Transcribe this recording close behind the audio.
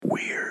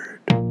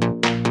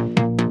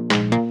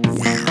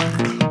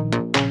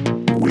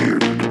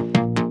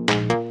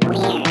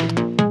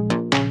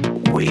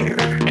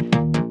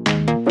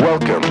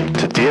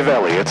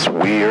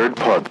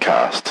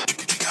Podcast.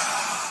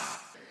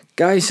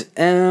 Guys,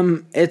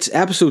 it's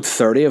episode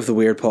 30 of the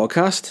Weird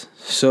Podcast.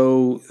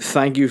 So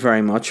thank you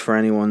very much for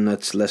anyone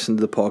that's listened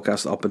to the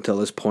podcast up until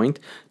this point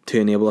to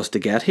enable us to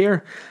get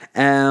here.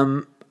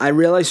 I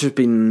realise there's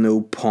been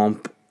no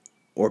pomp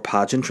or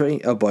pageantry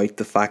about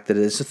the fact that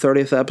it is the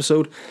 30th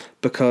episode,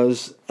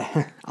 because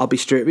I'll be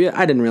straight with you,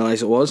 I didn't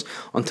realise it was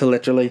until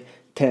literally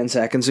 10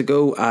 seconds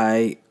ago.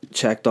 I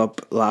checked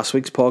up last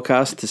week's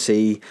podcast to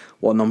see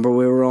what number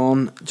we were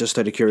on, just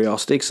out of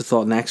curiosity, because I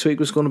thought next week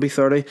was going to be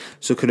 30,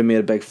 so could have made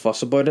a big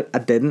fuss about it. I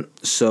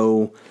didn't.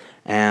 So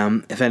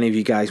if any of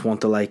you guys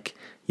want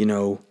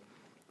to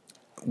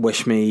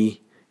wish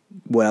me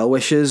well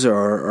wishes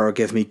or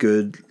give me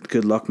good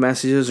luck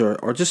messages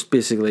or just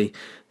basically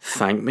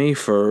thank me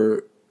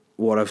for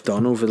what I've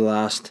done over the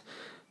last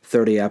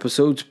 30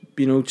 episodes,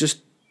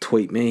 just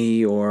tweet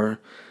me or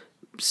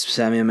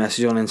send me a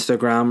message on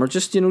Instagram, or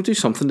just do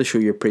something to show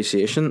your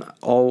appreciation.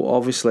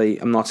 Obviously,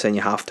 I'm not saying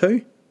you have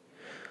to.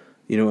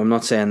 I'm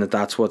not saying that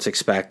that's what's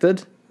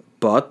expected,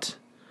 but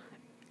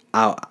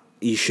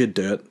you should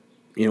do it.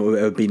 It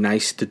would be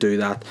nice to do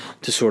that,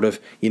 to sort of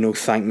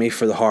thank me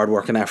for the hard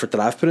work and effort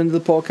that I've put into the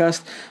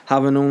podcast,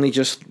 having only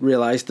just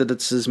realised that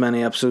it's as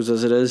many episodes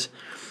as it is.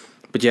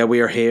 But yeah,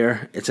 we are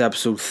here. It's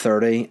episode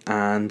 30,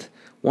 and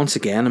once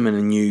again, I'm in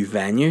a new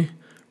venue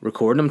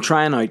recording. I'm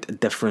trying out a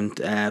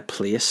different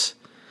place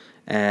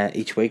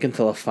each week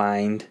until I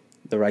find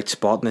the right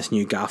spot in this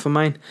new gaff of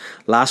mine.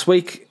 Last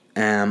week,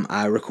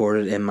 I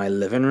recorded in my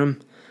living room,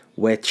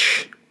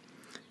 which,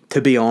 to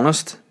be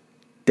honest,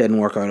 didn't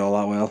work out all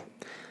that well.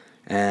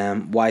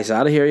 Why is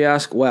that, here you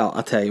ask? Well,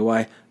 I'll tell you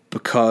why.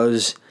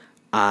 Because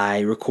I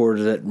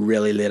recorded it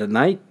really late at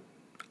night.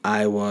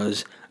 I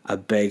was a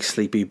big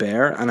sleepy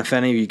bear, and if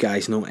any of you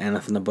guys know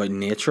anything about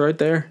nature out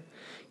there,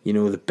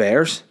 the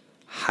bears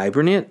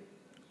hibernate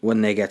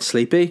when they get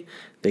sleepy.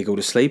 They go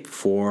to sleep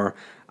for,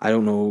 I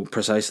don't know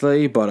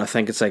precisely, but I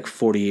think it's like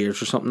 40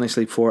 years or something they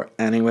sleep for.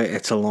 Anyway,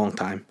 it's a long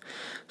time.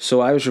 So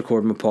I was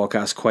recording my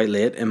podcast quite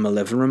late in my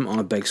living room on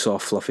a big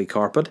soft fluffy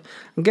carpet,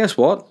 and guess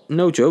what?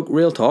 No joke,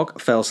 real talk,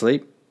 fell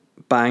asleep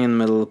bang in the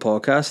middle of the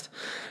podcast.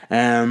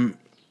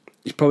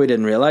 You probably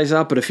didn't realise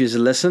that, but if you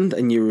listened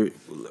and you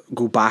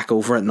go back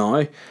over it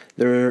now,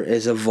 there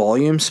is a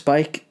volume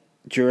spike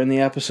during the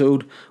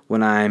episode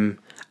when I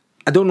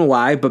don't know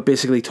why, but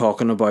basically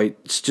talking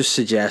about, just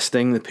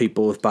suggesting that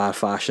people with bad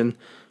fashion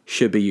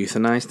should be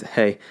euthanized.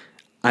 Hey,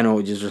 I know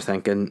what you're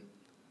thinking.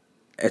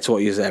 It's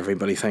what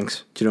everybody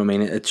thinks. Do you know what I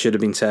mean? It should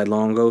have been said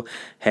long ago.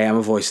 Hey, I'm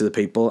a voice of the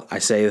people. I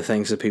say the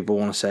things that people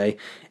want to say.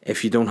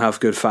 If you don't have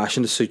good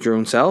fashion to suit your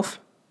own self,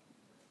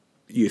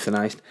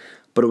 euthanized.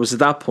 But it was at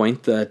that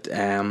point that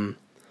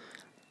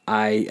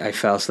I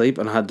fell asleep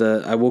and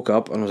I woke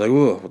up and was like,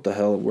 whoa, what the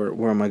hell,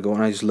 where am I going?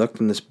 I just looked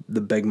and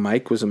the big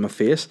mic was in my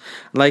face.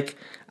 Like,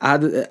 I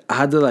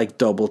had to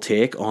double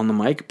take on the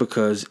mic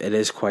because it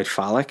is quite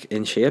phallic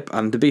in shape.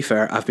 And to be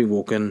fair, I've been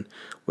woken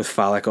with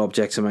phallic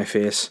objects in my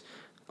face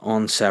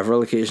on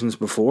several occasions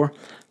before.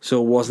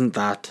 So it wasn't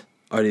that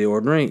out of the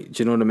ordinary,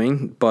 do you know what I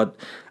mean? But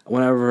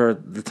whenever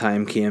the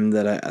time came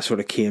that I sort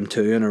of came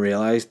to and I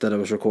realised that I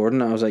was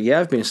recording, I was like, yeah,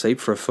 I've been asleep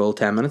for a full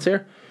 10 minutes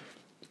here.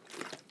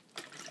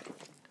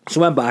 So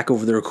I went back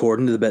over the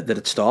recording to the bit that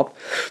it stopped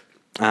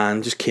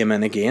and just came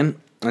in again,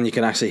 and you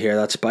can actually hear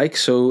that spike.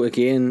 So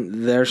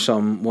again, there's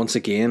once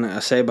again, I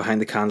say behind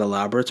the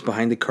candelabra, it's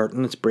behind the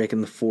curtain, it's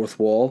breaking the fourth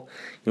wall.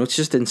 It's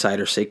just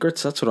insider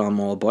secrets. That's what I'm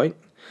all about.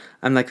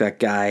 I'm like that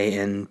guy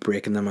in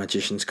Breaking the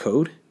Magician's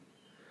Code.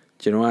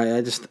 Do you know,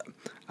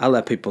 I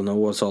let people know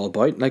what it's all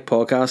about. Like,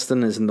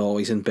 podcasting isn't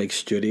always in big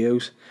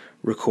studios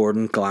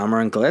recording glamour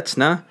and glitz.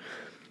 Nah,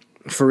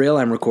 for real,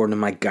 I'm recording in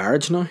my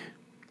garage now.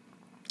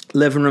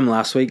 Living room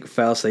last week,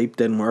 fell asleep,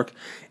 didn't work.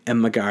 In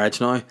my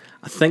garage now,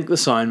 I think the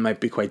sound might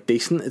be quite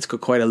decent. It's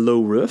got quite a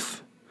low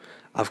roof.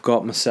 I've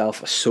got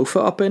myself a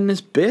sofa up in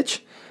this bitch.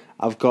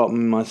 I've got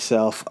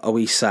myself a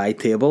wee side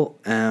table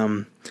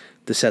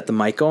to set the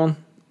mic on,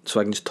 so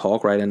I can just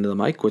talk right into the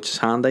mic, which is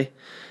handy.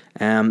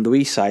 The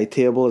wee side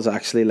table is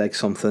actually like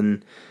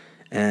something,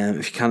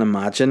 if you can't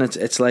imagine,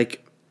 it's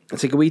like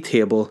a wee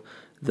table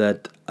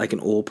that like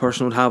an old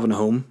person would have in a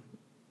home.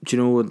 Do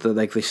you know that,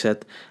 like, they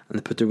sit and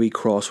they put their wee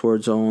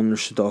crosswords on, or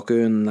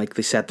Sudoku, and like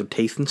they set their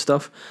teeth and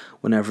stuff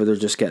whenever they're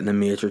just getting a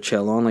major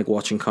chill on, like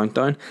watching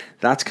Countdown?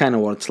 That's kind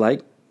of what it's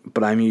like,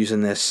 but I'm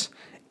using this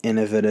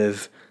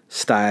innovative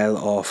style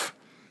of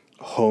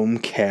home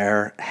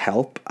care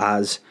help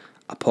as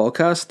a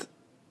podcast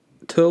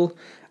tool.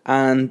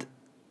 And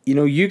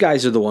you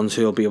guys are the ones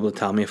who will be able to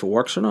tell me if it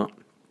works or not.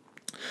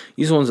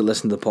 You're the ones that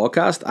listen to the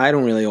podcast. I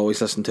don't really always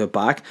listen to it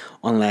back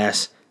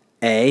unless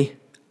A,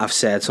 I've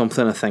said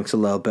something I think's a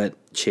little bit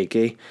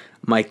cheeky,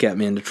 might get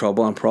me into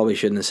trouble and probably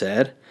shouldn't have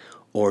said,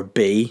 or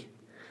B,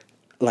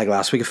 like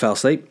last week I fell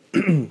asleep.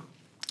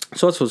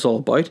 So that's what it's all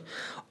about.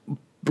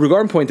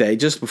 Regarding point A,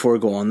 just before I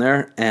go on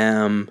there,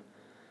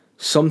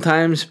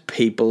 sometimes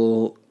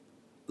people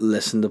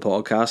listen to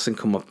podcasts and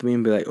come up to me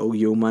and be like, oh,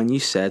 yo, man, you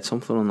said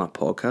something on that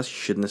podcast you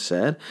shouldn't have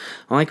said.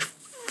 I'm like,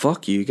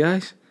 fuck you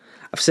guys.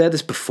 I've said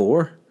this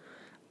before.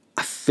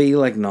 feel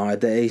like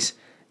nowadays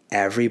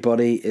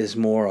everybody is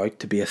more out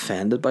to be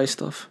offended by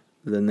stuff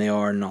than they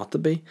are not to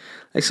be.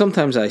 Like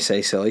sometimes I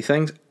say silly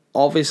things.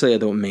 Obviously I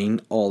don't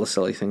mean all the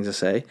silly things I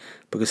say,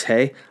 because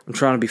hey, I'm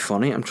trying to be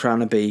funny, I'm trying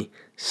to be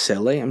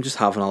silly, I'm just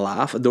having a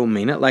laugh. I don't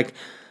mean it. Like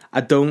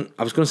I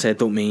was gonna say I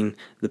don't mean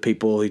the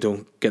people who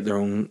don't get their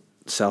own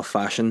self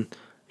fashion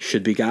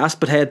should be gassed,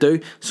 but hey, I do.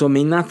 So I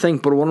mean that thing.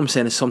 But what I'm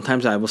saying is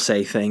sometimes I will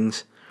say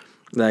things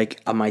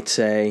like I might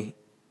say,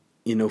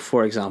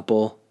 for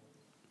example,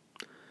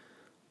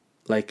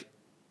 like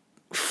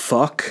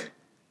fuck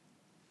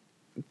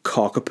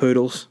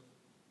cockapoodles.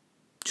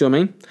 Do you know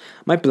what I mean?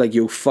 I might be like,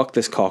 yo, fuck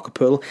this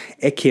cockapoodle.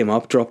 It came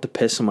up, dropped a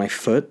piss on my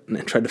foot, and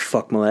then tried to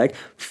fuck my leg.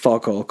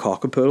 Fuck all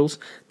cockapoodles.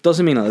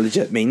 Doesn't mean I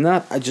legit mean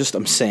that.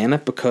 I'm saying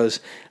it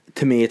because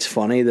to me it's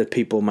funny that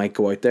people might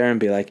go out there and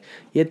be like,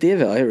 yeah,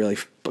 Dave Elliott really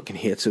fucking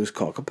hates those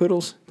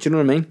cockapoodles. Do you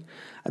know what I mean?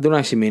 I don't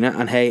actually mean it.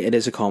 And hey, it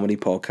is a comedy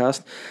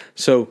podcast.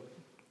 So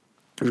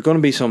there's going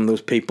to be some of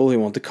those people who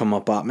want to come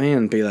up at me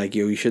and be like,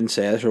 yo, you shouldn't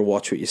say this or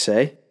watch what you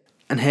say.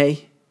 And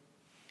hey,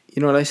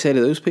 you know what I say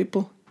to those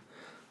people?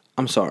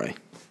 I'm sorry.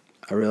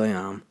 I really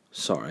am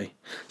sorry.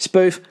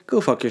 Spoof,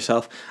 go fuck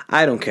yourself.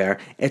 I don't care.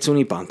 It's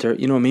only banter.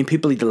 You know what I mean?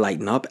 People need to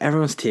lighten up.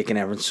 Everyone's taking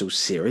everything so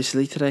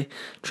seriously today,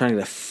 trying to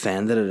get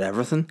offended at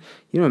everything.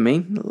 You know what I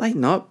mean?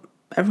 Lighten up.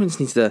 Everyone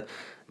needs to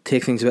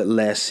take things a bit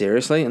less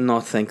seriously and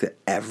not think that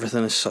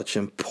everything is such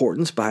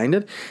importance behind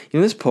it.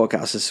 This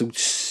podcast is so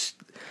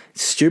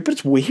stupid.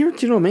 It's weird.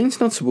 Do you know what I mean? It's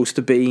not supposed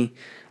to be.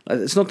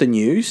 It's not the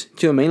news.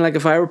 Do you know what I mean? Like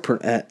if I were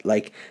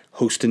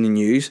hosting the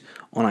news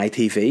on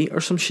ITV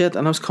or some shit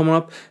and I was coming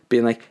up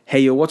being like, hey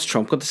yo, what's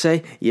Trump got to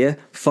say? Yeah,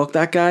 fuck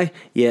that guy.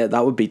 Yeah,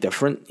 that would be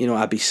different.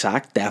 I'd be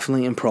sacked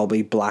definitely and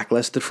probably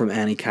blacklisted from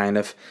any kind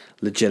of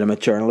legitimate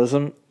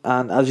journalism.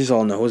 And as you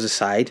all know, as a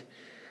side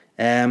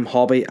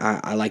hobby,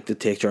 I like to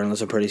take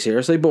journalism pretty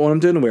seriously. But when I'm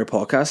doing a weird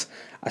podcast,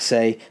 I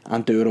say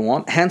and do what I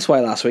want. Hence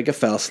why last week I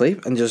fell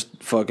asleep and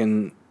just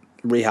fucking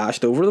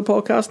rehashed over the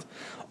podcast.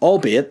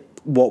 Albeit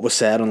what was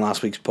said on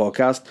last week's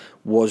podcast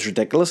was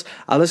ridiculous.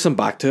 I listened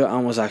back to it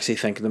and was actually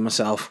thinking to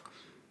myself,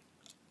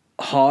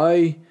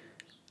 how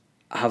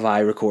have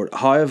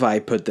I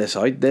put this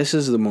out? This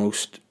is the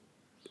most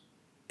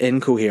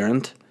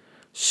incoherent,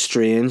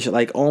 strange,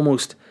 like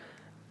almost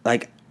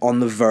like on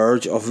the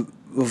verge of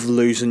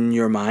losing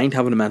your mind,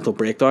 having a mental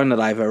breakdown that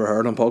I've ever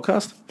heard on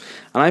podcast.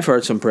 And I've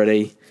heard some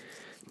pretty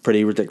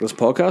ridiculous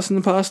podcasts in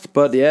the past.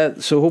 But yeah,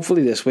 so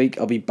hopefully this week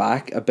I'll be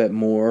back a bit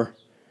more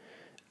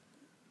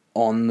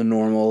on the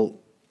normal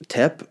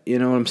tip, you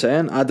know what I'm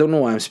saying? I don't know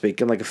why I'm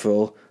speaking like a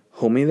full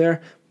homie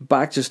there.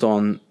 Back just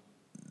on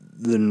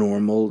the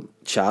normal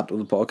chat of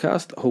the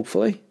podcast,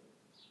 hopefully.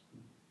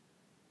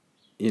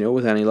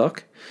 With any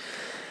luck.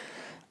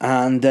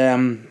 And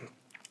yeah,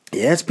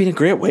 it's been a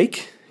great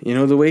week.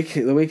 The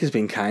week has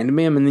been kind to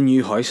me. I'm in the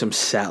new house, I'm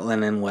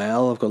settling in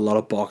well. I've got a lot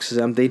of boxes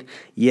emptied.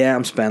 Yeah,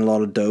 I'm spending a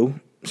lot of dough,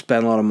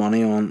 spending a lot of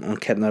money on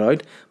kitting it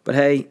out. But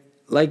hey,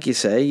 like you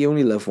say, you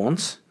only live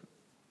once.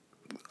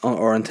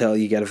 Or until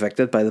you get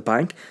evicted by the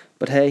bank.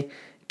 But hey,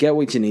 get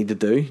what you need to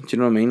do. Do you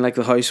know what I mean? Like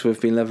the house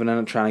we've been living in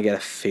and trying to get a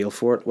feel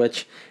for it,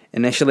 which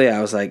initially I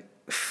was like,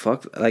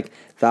 fuck, like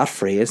that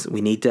phrase,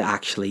 we need to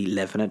actually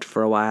live in it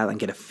for a while and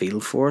get a feel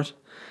for it.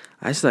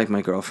 I was like,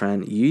 my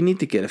girlfriend, you need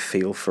to get a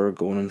feel for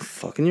going and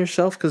fucking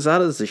yourself, because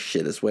that is the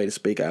shittest way to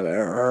speak I've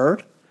ever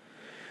heard.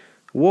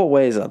 What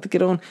way is that to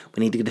get on?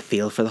 We need to get a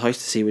feel for the house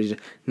to see what you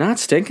do. Nah,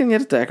 it's stinking,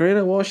 get it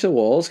decorated, wash the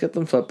walls, get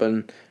them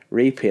flipping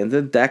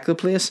repainted, deck the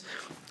place.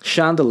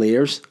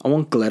 Chandeliers. I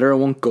want glitter. I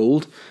want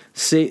gold.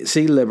 See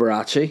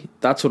Liberace.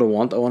 That's what I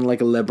want. I want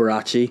like a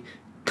Liberace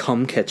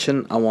cum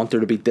kitchen. I want there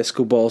to be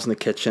disco balls in the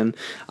kitchen.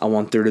 I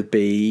want there to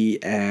be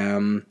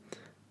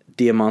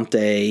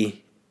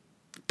diamante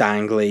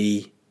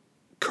dangly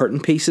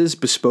curtain pieces,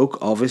 bespoke,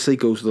 obviously,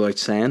 goes without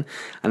saying.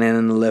 And then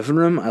in the living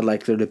room, I'd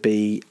like there to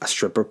be a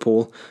stripper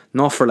pole,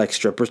 not for like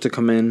strippers to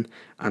come in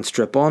and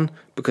strip on,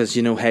 because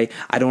hey,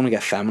 I don't want to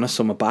get feminists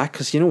on my back,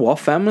 because you know what,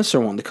 feminists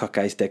are wanting to cut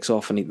guys' dicks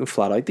off and eat them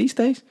flat out these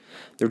days.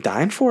 They're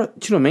dying for it.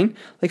 Do you know what I mean?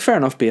 Like, fair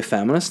enough, be a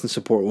feminist and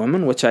support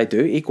women, which I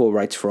do, equal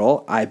rights for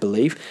all, I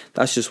believe.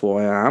 That's just who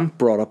I am,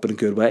 brought up in a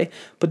good way.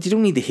 But you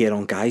don't need to hate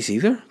on guys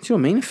either. Do you know what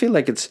I mean? I feel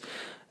like it's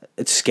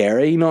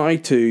scary now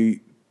to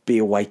be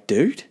a white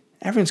dude.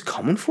 Everyone's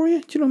coming for you.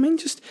 Do you know what I mean?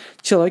 Just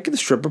chill out, get the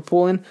stripper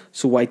pole in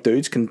so white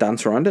dudes can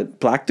dance around it,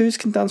 black dudes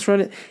can dance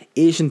around it,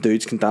 Asian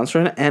dudes can dance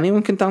around it,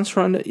 anyone can dance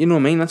around it. You know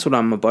what I mean? That's what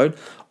I'm about.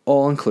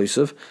 All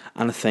inclusive.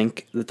 And I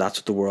think that that's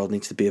what the world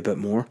needs to be a bit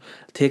more.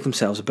 Take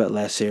themselves a bit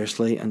less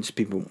seriously and just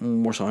be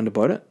more sound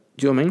about it.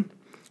 Do you know what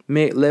I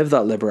mean? Live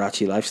that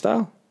Liberace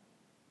lifestyle.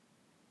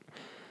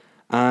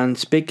 And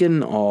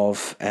speaking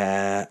of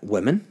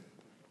women,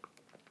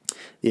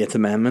 the 8th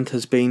Amendment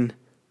has been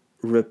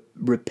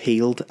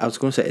repealed. I was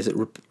going to say, is it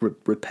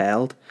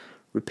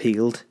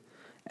repealed?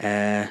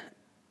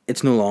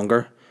 It's no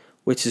longer,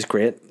 which is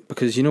great.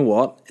 because you know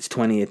what? It's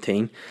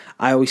 2018.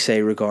 I always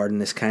say regarding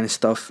this kind of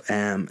stuff,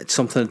 it's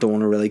something I don't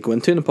want to really go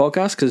into in the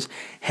podcast because,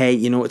 hey,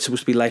 it's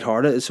supposed to be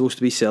lighthearted, it's supposed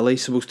to be silly,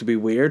 it's supposed to be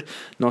weird,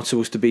 not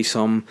supposed to be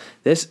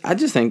this. I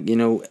just think,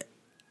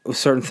 with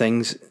certain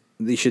things,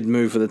 they should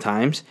move with the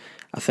times.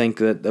 I think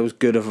that it was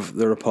good of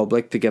the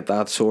Republic to get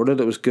that sorted.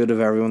 It was good of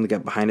everyone to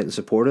get behind it and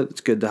support it.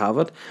 It's good to have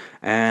it.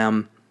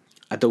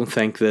 I don't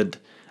think that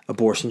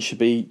abortion should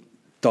be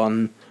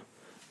done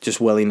just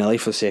willy-nilly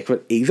for the sake of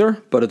it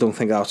either, but I don't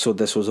think that's what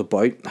this was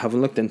about. Having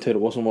looked into it, it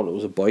wasn't what it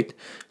was about.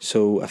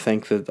 So I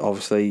think that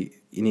obviously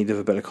you need to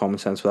have a bit of common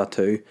sense with that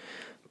too.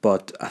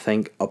 But I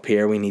think up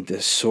here we need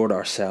to sort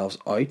ourselves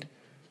out.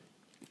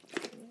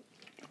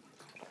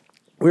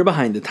 We're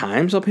behind the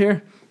times up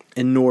here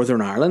in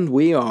Northern Ireland.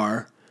 We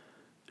are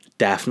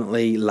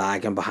definitely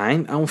lagging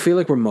behind. I don't feel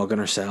like we're mugging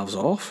ourselves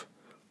off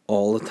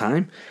all the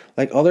time.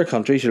 Like other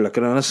countries, you're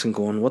looking at us and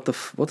going, what the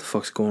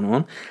fuck's going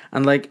on?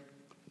 And like,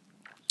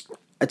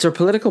 it's our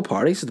political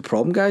parties the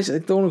problem, guys. I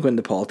don't want to go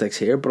into politics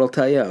here, but I'll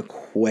tell you a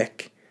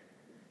quick,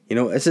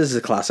 this is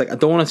a classic. I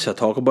don't want to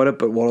talk about it,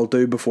 but what I'll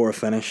do before I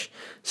finish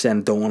saying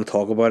I don't want to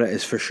talk about it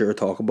is for sure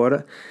talk about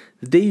it.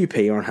 The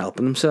DUP aren't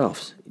helping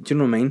themselves. Do you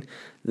know what I mean?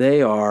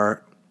 They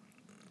are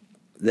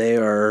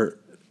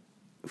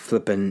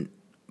flipping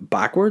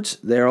backwards.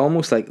 They're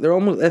almost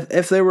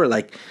if they were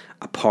like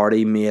a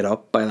party made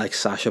up by like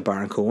Sacha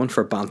Baron Cohen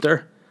for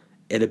banter,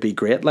 it'd be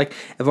great. Like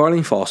if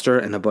Arlene Foster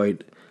in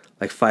about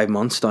like 5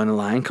 months down the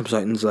line comes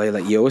out and is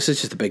like, yo, this is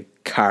just a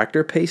big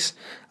character piece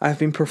I've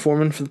been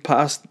performing for the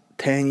past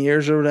 10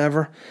 years or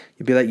whatever,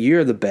 you'd be like,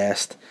 you're the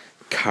best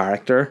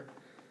character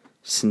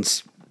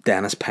since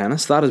Dennis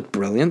Pennis. That is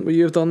brilliant what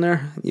you've done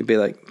there. You'd be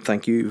like,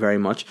 thank you very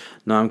much.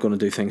 Now I'm going to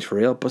do things for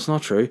real. But it's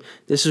not true.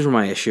 This is where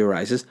my issue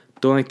arises.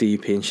 Don't like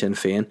DUP and Sinn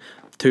Féin.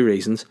 2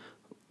 reasons.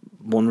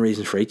 1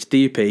 reason for each.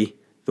 DUP,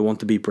 they want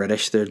to be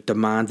British. They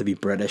demand to be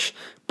British.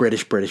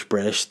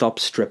 British. Stop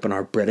stripping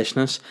our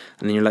Britishness.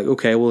 And then you're like,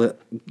 okay, well,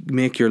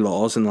 make your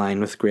laws in line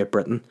with Great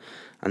Britain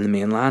and the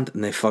mainland.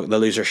 And they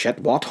lose their shit.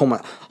 What?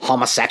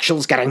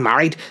 Homosexuals getting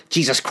married?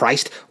 Jesus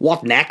Christ.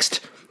 What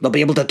next? They'll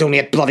be able to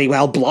donate bloody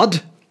well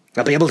blood.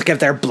 They'll be able to give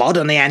their blood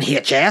on the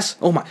NHS.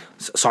 Oh my.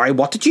 Sorry,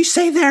 what did you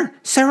say there,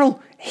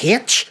 Cyril?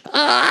 H?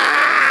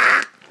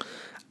 Ah!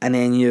 And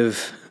then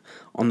you've,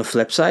 on the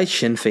flip side,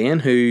 Sinn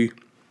Féin, who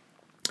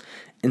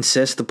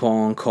insist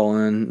upon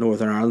calling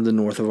Northern Ireland the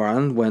North of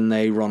Ireland when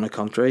they run a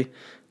country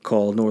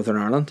called Northern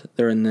Ireland.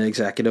 They're in the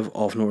executive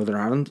of Northern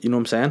Ireland. You know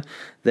what I'm saying?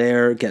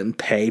 They're getting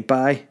paid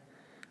by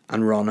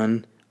and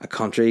running a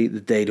country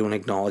that they don't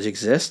acknowledge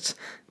exists.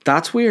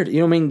 That's weird. You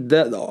know what I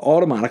mean?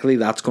 Automatically,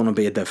 that's going to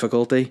be a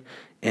difficulty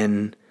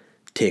in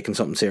taking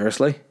something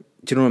seriously.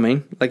 Do you know what I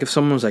mean? Like if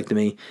someone was like to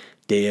me,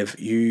 Dave,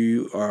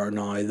 you are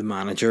now the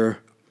manager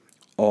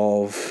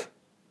of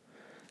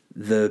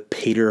the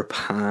Peter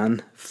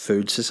Pan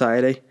Food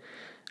Society,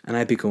 and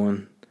I'd be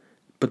going,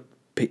 but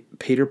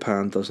Peter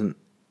Pan doesn't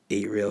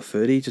eat real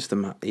food. He just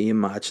he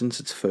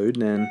imagines it's food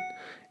and then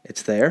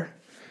it's there.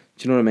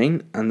 Do you know what I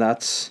mean? And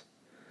that's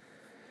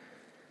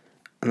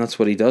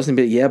what he does. And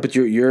he'd be like, yeah, but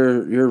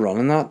you're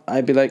running that.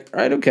 I'd be like,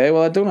 right, okay,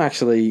 well, I don't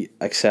actually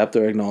accept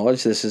or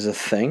acknowledge this is a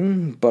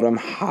thing, but I'm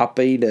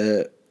happy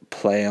to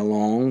play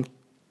along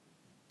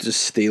to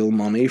steal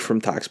money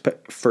from taxpayers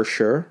for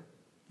sure.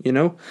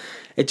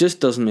 It just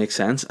doesn't make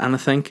sense. And I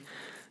think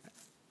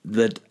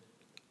that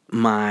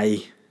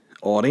my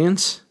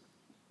audience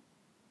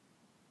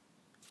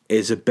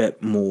is a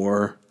bit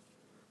more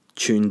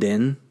tuned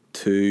in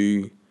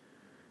to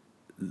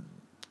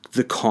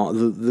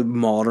the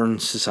modern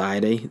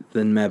society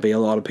than maybe a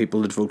lot of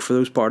people that vote for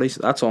those parties.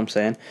 That's all I'm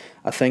saying.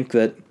 I think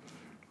that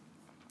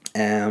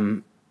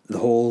the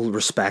whole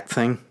respect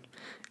thing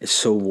is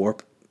so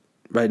warped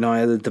right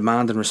now. The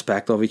demand and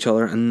respect of each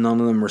other, and none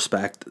of them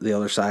respect the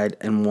other side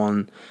in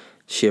one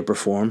shape or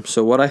form.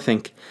 So what I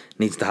think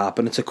needs to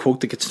happen, it's a quote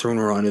that gets thrown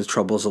around as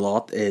troubles a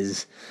lot,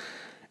 is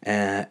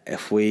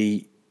if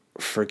we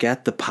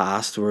forget the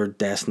past, we're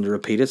destined to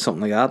repeat it,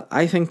 something like that.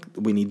 I think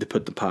we need to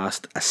put the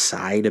past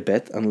aside a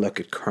bit and look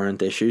at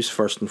current issues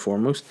first and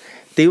foremost.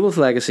 Deal with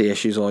legacy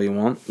issues all you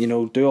want,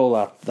 do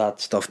all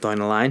that stuff down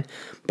the line,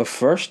 but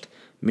first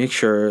make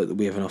sure that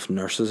we have enough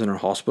nurses in our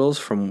hospitals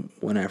from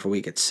whenever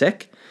we get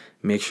sick.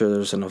 Make sure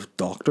there's enough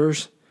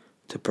doctors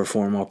to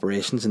perform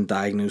operations and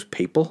diagnose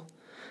people.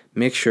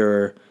 Make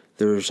sure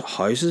there's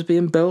houses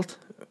being built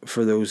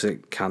for those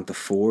that can't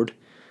afford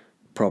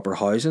proper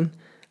housing.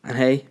 And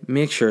hey,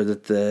 make sure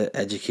that the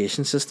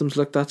education system's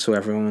looked at so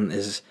everyone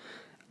is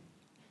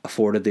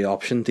afforded the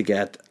option to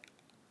get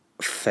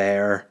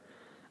fair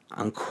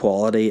and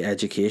quality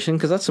education,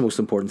 because that's the most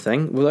important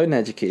thing. Without an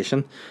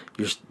education,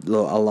 you're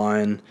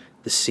allowing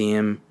the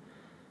same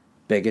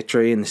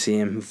bigotry and the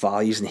same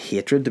values and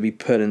hatred to be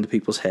put into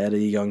people's head at a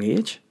young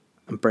age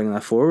and bringing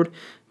that forward.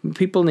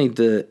 People need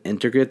to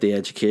integrate the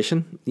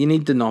education. You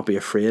need to not be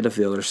afraid of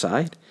the other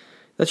side.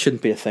 That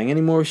shouldn't be a thing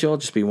anymore. We should all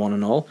just be one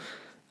and all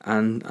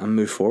and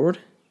move forward.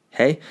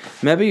 Hey,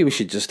 maybe we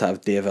should just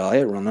have Dave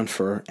Elliott running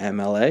for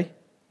MLA.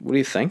 What do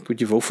you think? Would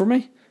you vote for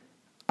me?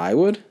 I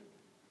would.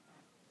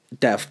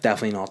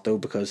 Definitely not though,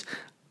 because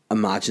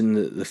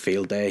imagine the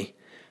field day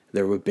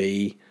there would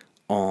be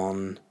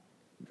on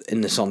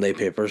in the Sunday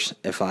papers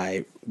if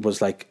I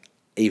was like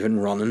even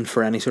running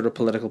for any sort of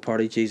political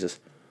party. Jesus,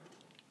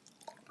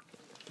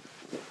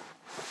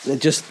 it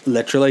just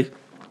literally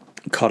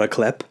cut a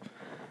clip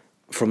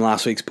from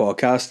last week's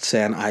podcast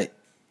saying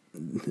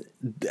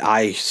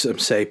I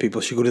say people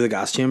should go to the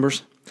gas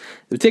chambers.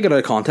 They would take it out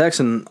of context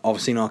and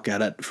obviously not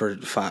get it for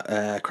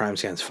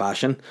crimes against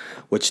fashion,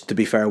 which to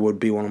be fair would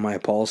be one of my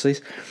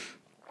policies.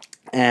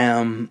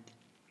 And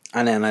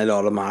then I'd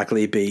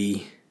automatically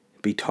be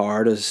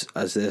tarred as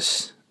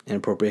this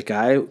inappropriate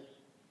guy.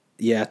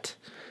 Yet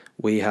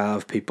we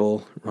have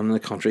people running the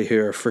country who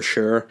are for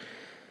sure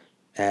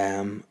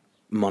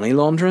money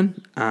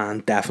laundering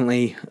and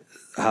definitely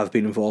have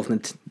been involved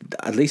in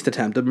at least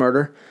attempted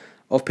murder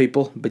of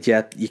people, but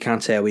yet you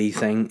can't say a wee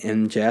thing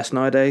in jest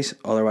nowadays,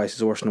 otherwise it's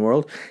the worst in the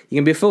world. You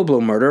can be a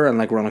full-blown murderer and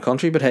like run a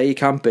country, but hey, you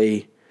can't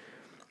be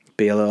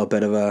a little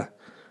bit of a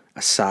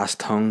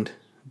sass-tongued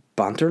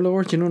banter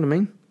lord, you know what I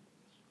mean?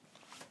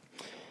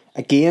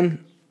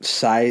 Again,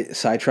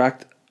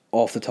 sidetracked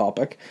off the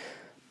topic,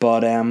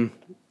 but I've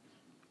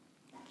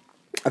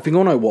been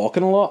going out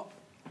walking a lot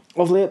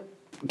of late,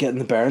 getting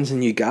the bearings in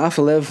New Gaff.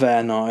 I live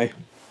now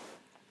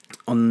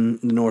on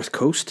the north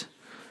coast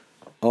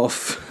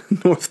of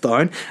North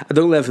Down. I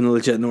don't live in the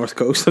legit North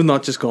Coast. I've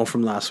not just gone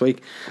from last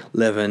week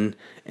living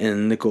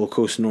in the Gold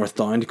Coast North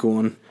Down to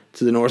going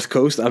to the North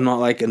Coast. I'm not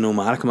like a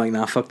nomadic. I'm like,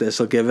 nah, fuck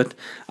this. I'll give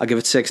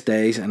it 6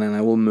 days and then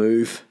I will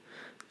move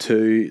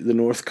to the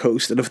North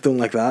Coast. And if I don't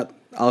like that,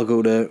 I'll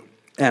go to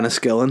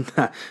Enniskillen.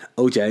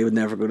 OJ would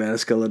never go to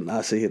Enniskillen.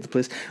 I say hate the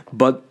place.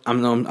 But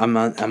I'm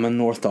in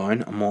North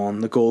Down. I'm on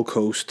the Gold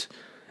Coast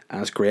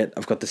and it's great.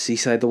 I've got the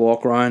seaside to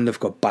walk around. I've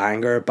got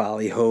Bangor,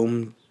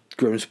 Ballyholme,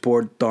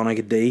 Grimsport,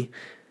 Donaghadee.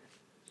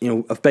 You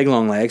know, I've big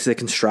long legs. They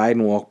can stride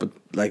and walk, but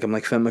like I'm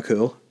like Finn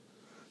McCool.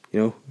 You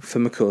know,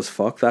 Finn McCool as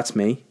fuck. That's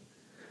me.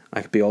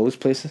 I could be all those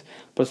places.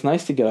 But it's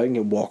nice to get out and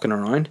get walking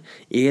around.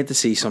 You get to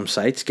see some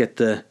sights, get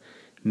to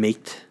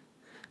meet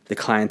the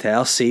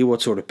clientele, see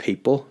what sort of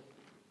people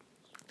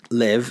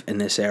live in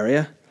this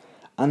area.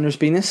 And there's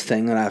been this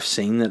thing that I've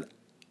seen that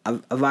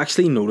I've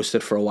actually noticed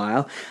it for a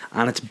while,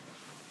 and it's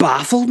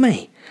baffled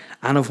me.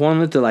 And I've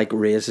wanted to like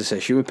raise this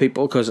issue with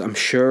people because I'm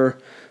sure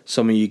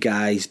some of you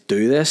guys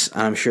do this,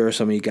 and I'm sure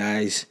some of you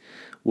guys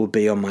will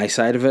be on my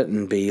side of it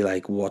and be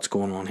like, what's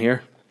going on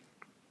here?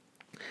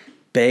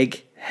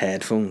 Big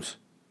headphones.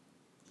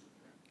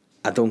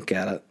 I don't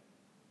get it.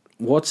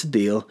 What's the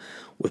deal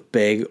with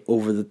big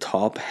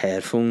over-the-top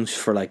headphones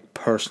for like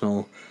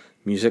personal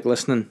music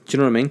listening? Do you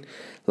know what I mean?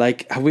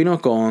 Like, have we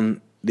not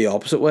gone the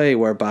opposite way,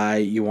 whereby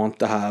you want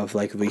to have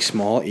like these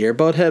small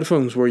earbud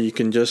headphones where you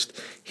can just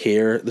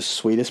hear the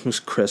sweetest,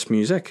 most crisp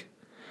music?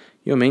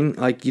 You know what I mean?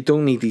 Like, you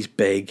don't need these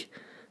big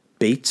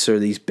Beats or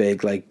these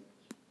big like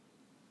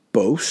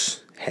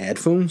Bose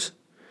headphones.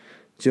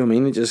 Do you know what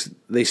I mean?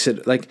 They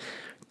sit like,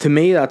 to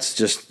me that's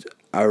just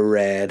a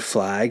red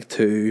flag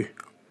to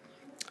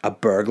a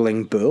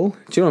burgling bull.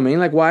 Do you know what I mean?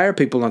 Like, why are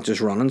people not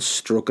just running,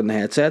 stroking the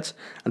headsets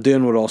and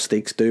doing what all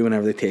steaks do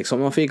whenever they take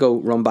something off you? Go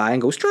run by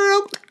and go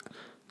stroke.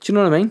 Do you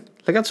know what I mean?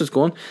 Like, that's what's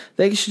going.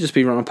 They should just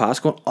be running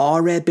past going, oh,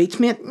 red Beats,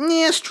 mate.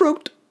 Yeah,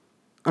 stroked.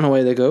 And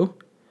away they go.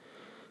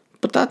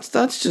 But that's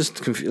just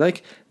confusing.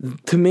 Like,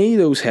 to me,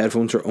 those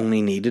headphones are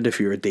only needed if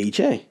you're a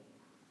DJ.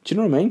 Do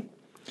you know what I mean?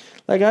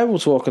 Like, I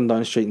was walking down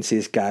the street and see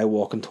this guy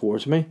walking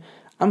towards me.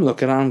 I'm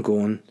looking at him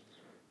going,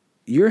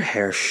 your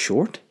hair's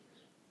short.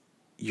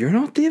 You're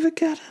not David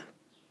Guetta.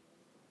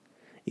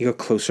 He got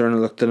closer and I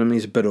looked at him.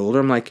 He's a bit older.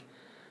 I'm like,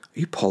 are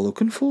you Paul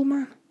Oakenfold,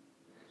 man?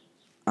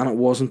 And it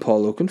wasn't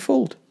Paul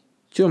Oakenfold.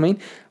 Do you know what I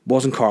mean? It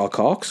wasn't Carl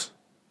Cox.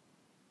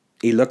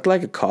 He looked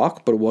like a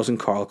cock, but it wasn't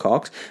Carl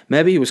Cox.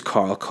 Maybe he was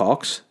Carl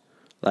Cox.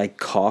 Like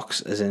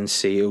Cox as in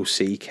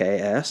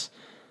Cocks.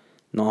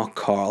 Not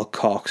Carl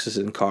Cox as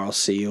in Carl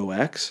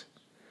Cox.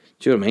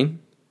 Do you know what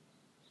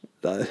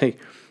I mean?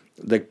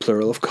 Like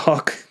plural of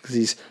cock, because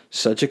he's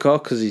such a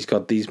cock, because he's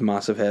got these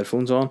massive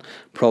headphones on,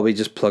 probably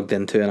just plugged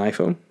into an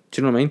iPhone.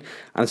 Do you know what I mean?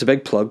 And it's a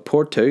big plug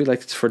port too,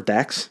 like it's for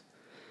decks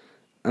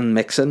and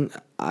mixing.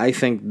 I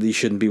think they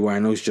shouldn't be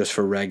wearing those just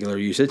for regular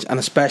usage, and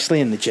especially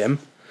in the gym,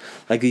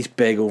 like these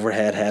big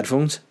overhead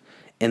headphones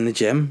in the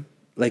gym,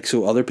 like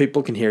so other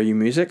people can hear your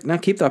music. Now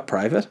keep that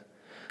private.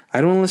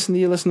 I don't want to listen to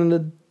you listening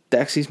to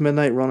Dexy's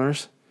Midnight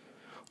Runners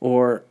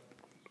or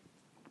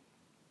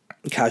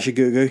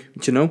Kashagugu. Do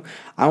you know?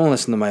 I want to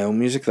listen to my own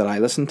music that I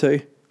listen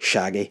to.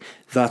 Shaggy.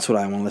 That's what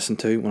I want to listen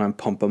to when I'm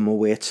pumping my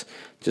weights.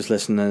 Just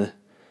listen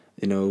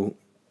to,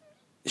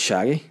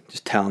 Shaggy.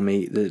 Just telling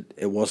me that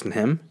it wasn't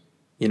him.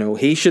 You know,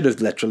 he should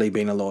have literally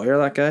been a lawyer,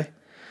 that guy.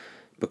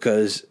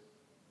 Because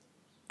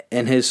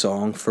in his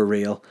song, For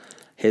Real,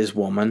 his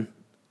woman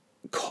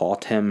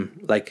caught him,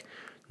 like,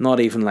 not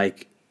even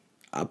like,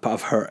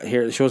 I've heard,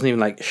 here, she wasn't even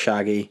like,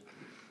 Shaggy,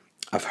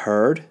 I've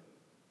heard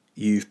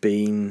you've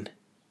been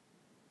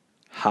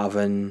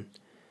having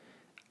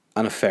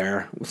an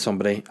affair with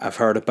somebody. I've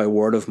heard it by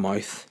word of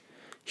mouth.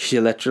 She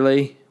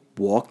literally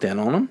walked in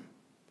on him,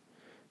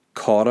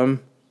 caught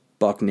him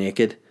buck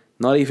naked,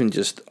 not even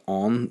just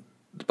on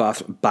the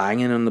bathroom,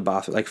 banging on the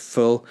bathroom, like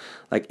full,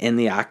 like in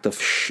the act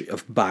of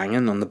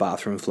banging on the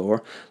bathroom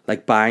floor.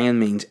 Like banging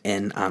means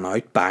in and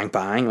out, bang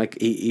bang. Like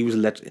he was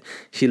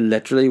she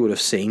literally would have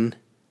seen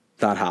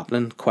that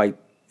happening quite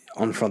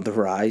on front of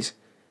her eyes,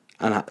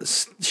 and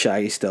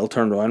Shaggy still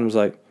turned around and was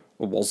like,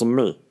 "It wasn't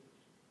me."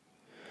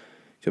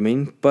 Do you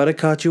mean? But I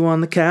caught you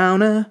on the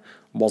counter.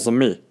 Wasn't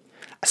me.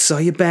 I saw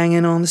you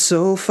banging on the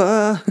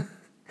sofa.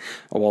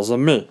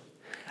 Wasn't me.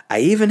 I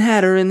even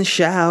had her in the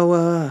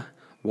shower.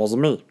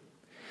 Wasn't me.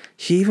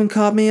 She even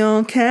caught me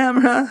on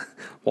camera.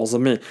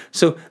 Wasn't me.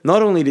 So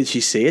not only did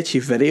she see it, she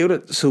videoed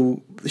it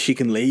so she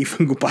can leave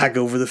and go back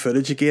over the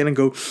footage again and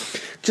go,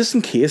 just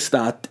in case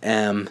that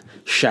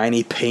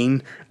shiny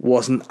peen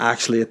wasn't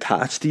actually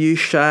attached to you,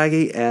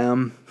 Shaggy.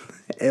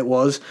 It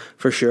was,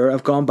 for sure.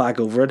 I've gone back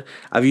over it.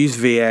 I've used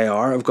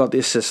VAR. I've got the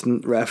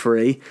assistant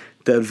referee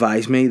to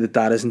advise me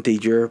that is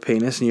indeed your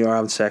penis and you are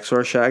having sex with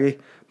her, Shaggy.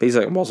 But he's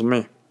like, it wasn't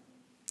me.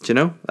 Do you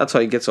know? That's how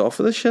he gets off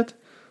with this shit.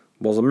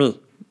 Wasn't me.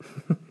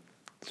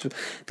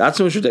 That's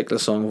the most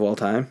ridiculous song of all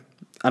time.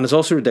 And it's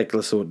also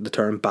ridiculous, so the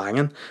term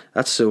banging.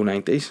 That's so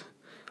 90s.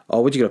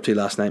 Oh, what'd you get up to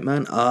last night,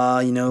 man?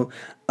 You know,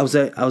 I was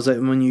out with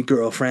my new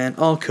girlfriend.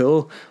 Oh,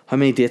 cool. How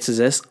many dates is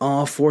this?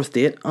 Oh, 4th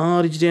date.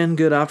 Oh, did you do anything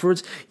good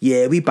afterwards?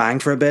 Yeah, we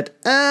banged for a bit.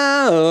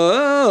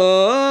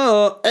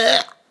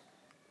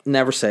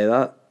 Never say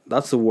that.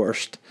 That's the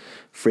worst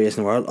phrase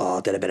in the world. Oh,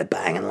 did a bit of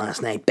banging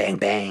last night. Bang,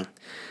 bang.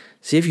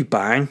 See, if you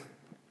bang,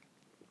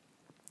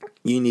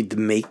 you need to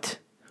meet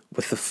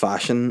with the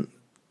fashion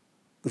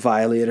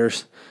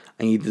violators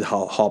and you need to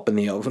hop in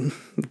the oven.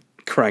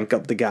 Crank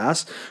up the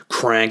gas.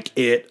 Crank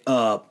it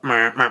up.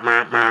 That's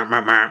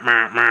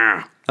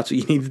what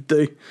you need to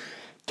do.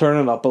 Turn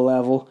it up a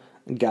level.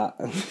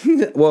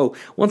 Whoa,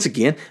 once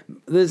again,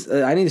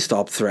 I need to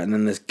stop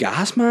threatening this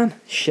gas, man.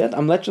 Shit,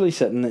 I'm literally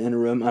sitting in a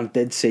room and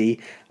did see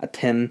a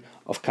tin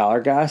of color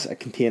gas, a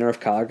container of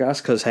color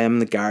gas, because I'm in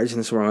the garage and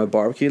this is where my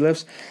barbecue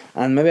lives,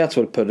 and maybe that's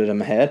what put it in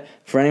my head.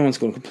 For anyone's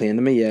going to complain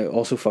to me, yeah,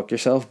 also fuck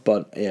yourself,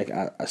 but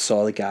yeah, I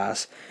saw the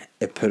gas,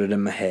 it put it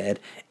in my head,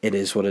 it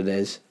is what it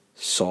is,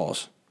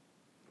 sauce.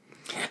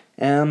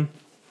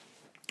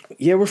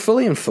 Yeah, we're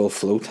fully in full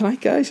flow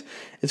tonight, guys.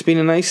 It's been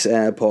a nice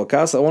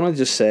podcast. I want to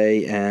just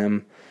say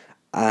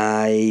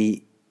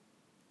I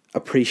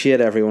appreciate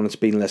everyone that's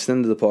been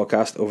listening to the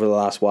podcast over the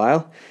last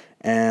while.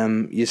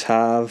 You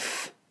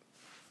have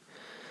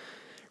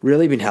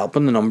really been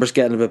helping. The numbers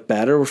getting a bit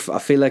better. I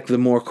feel like the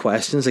more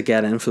questions I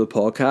get in for the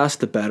podcast,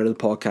 the better the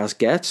podcast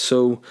gets.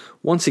 So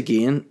once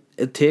again,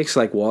 it takes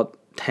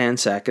 10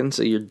 seconds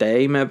of your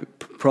day, maybe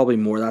probably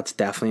more. That's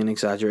definitely an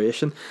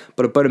exaggeration,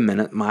 but about a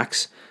minute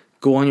max.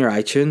 Go on your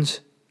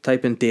iTunes,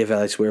 type in Dave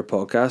Elliott's Weird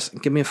Podcast,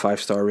 and give me a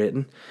 5-star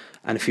rating.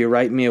 And if you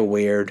write me a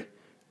weird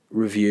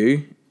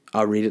review,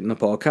 I'll read it in the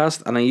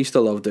podcast. And I used to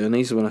love doing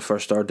these when I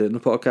first started doing the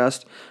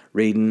podcast,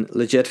 reading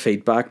legit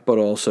feedback, but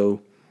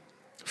also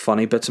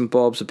funny bits and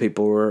bobs that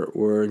people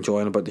were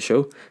enjoying about the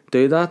show.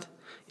 Do that.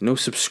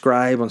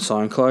 Subscribe on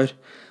SoundCloud.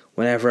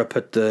 Whenever I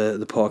put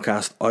the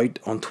podcast out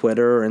on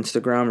Twitter or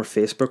Instagram or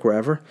Facebook,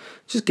 wherever,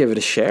 just give it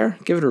a share,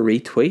 give it a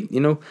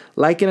retweet.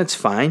 Liking it's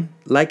fine,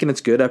 liking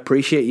it's good. I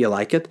appreciate you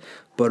like it,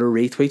 but a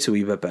retweet's a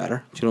wee bit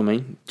better. Do you know what I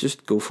mean?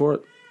 Just go for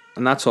it,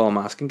 and that's all I'm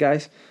asking,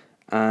 guys.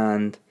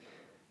 And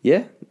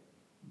yeah,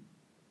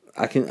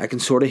 I can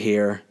sort of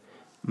hear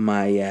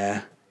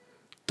my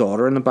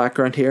daughter in the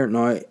background here.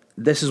 Now,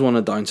 this is one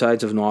of the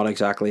downsides of not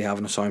exactly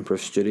having a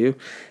soundproof studio.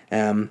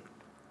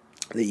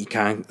 That you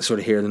can't sort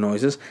of hear the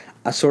noises.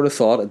 I sort of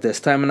thought at this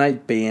time of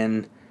night,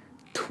 being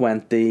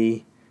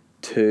 20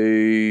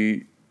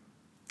 to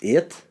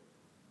 8,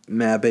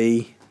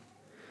 maybe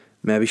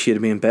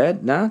she'd be in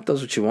bed. Nah,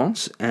 does what she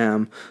wants.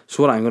 So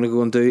what I'm going to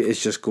go and do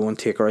is just go and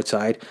take her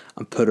outside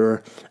and put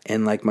her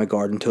in my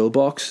garden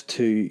toolbox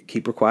to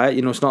keep her quiet.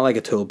 It's not like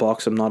a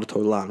toolbox. I'm not a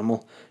total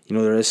animal.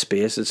 There is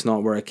space. It's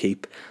not where I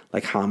keep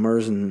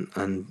hammers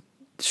and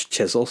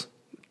chisels.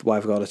 Why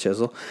I've got a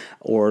chisel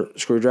or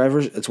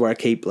screwdrivers. It's where I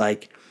keep my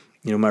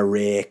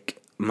rake,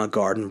 my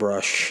garden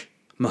brush,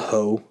 my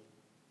hoe,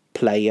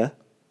 playa.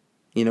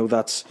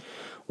 That's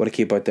what I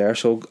keep out there.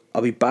 So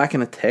I'll be back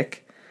in a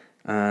tick,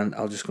 and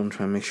I'll just go and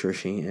try and make sure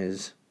she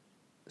is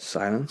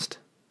silenced.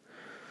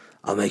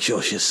 I'll make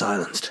sure she's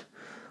silenced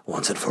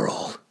once and for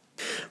all.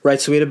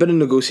 Right, so we had a bit of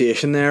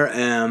negotiation there.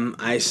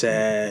 I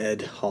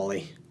said,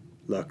 Holly,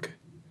 look,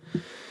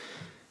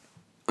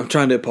 I'm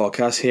trying to do a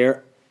podcast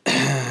here.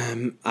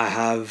 I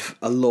have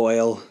a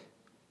loyal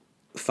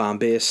fan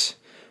base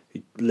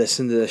who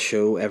listen to this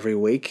show every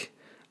week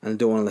and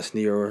don't want to listen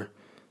to your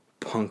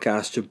punk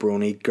ass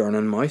jabroni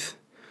gurning mouth.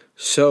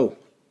 So,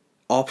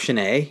 option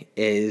A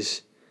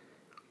is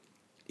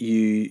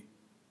you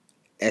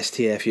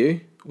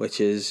STFU,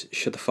 which is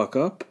shut the fuck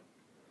up,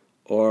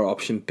 or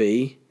option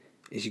B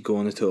is you go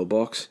in the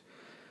toolbox,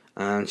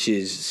 and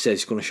she says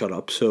she's going to shut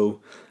up.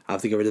 So I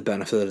have to give her the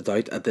benefit of the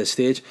doubt at this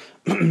stage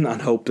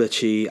and hope that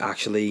she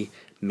actually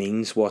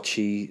means what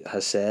she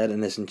has said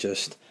and isn't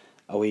just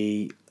a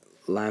wee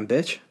lying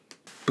bitch.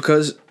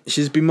 because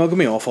she's been mugging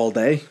me off all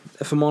day,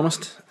 if I'm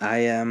honest.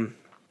 I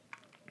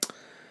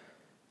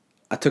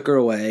took her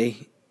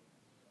away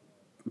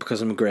because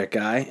I'm a great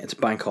guy. It's a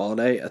bank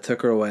holiday. I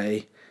took her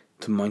away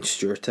to Mount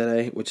Stewart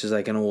today, which is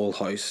like an old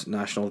house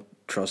National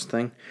Trust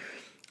thing.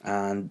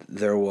 And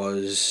there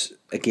was,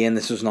 again,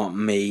 this was not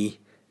me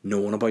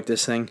knowing about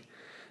this thing.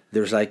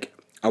 There's like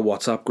a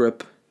WhatsApp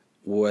group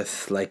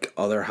with like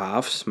other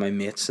halves, my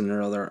mates and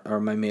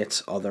my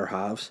mates' other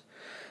halves,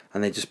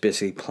 and they just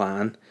basically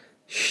plan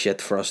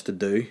shit for us to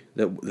do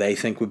that they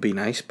think would be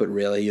nice, but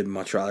really you'd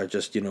much rather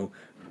just,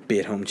 be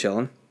at home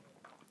chilling.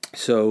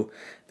 So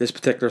this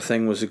particular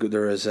thing was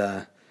there is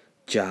a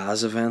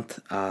jazz event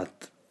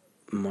at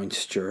Mount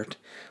Stewart,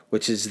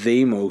 which is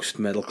the most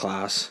middle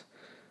class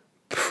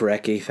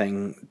pricky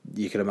thing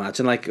you could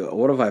imagine. Like,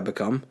 what have I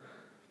become?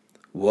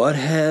 What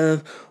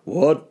have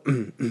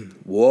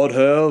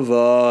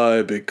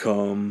I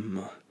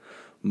become?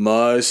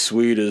 My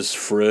sweetest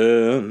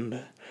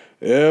friend.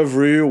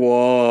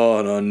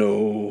 Everyone I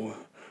know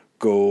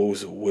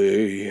goes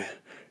away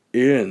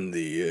in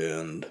the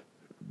end.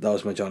 That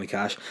was my Johnny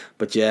Cash.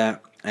 But yeah,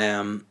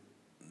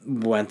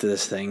 went to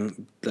this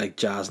thing like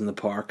Jazz in the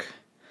Park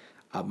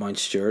at Mount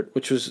Stewart,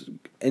 which was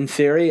in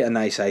theory a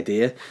nice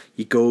idea.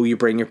 You go, you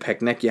bring your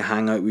picnic, you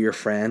hang out with your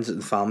friends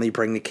and family,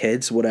 bring the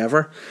kids,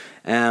 whatever.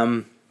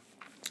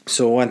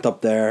 So I went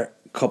up there.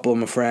 A couple of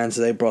my friends,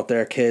 they brought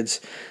their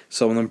kids.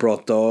 Some of them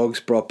brought dogs,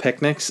 brought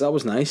picnics. That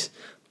was nice.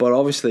 But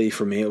obviously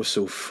for me it was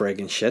so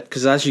friggin' shit.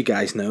 Because as you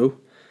guys know,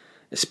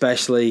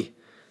 especially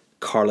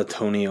Carla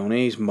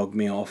Tonioni's mugged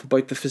me off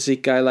about the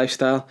physique guy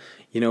lifestyle.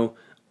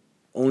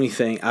 Only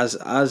thing, as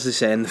they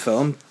say in the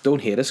film,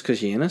 don't hate us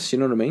because you ain't us. You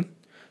know what I mean?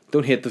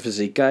 Don't hate the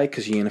physique guy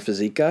because you ain't a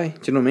physique guy. Do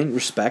you know what I mean?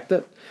 Respect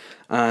it.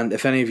 And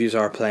if any of you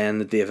are playing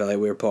the Dave Elliott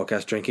Weird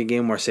Podcast drinking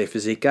game where I say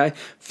physique guy,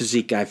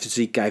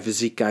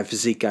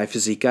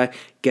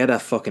 get a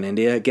fucking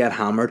India, get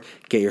hammered,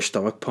 get your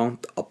stomach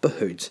pumped up the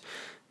hoods.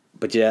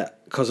 But yeah,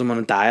 because I'm on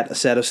a diet, I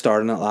said I was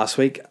starting it last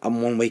week.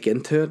 I'm 1 week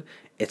into it.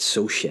 It's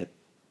so shit.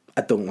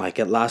 I don't like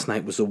it. Last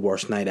night was the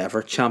worst night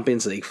ever.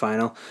 Champions League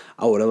final.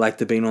 I would have liked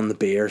to have been on the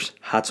beers,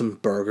 had some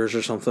burgers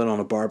or something on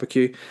a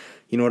barbecue.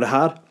 You know what I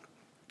had?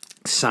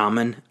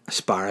 Salmon,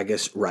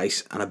 asparagus,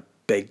 rice, and a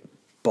big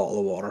bottle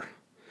of water.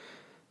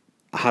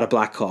 I had a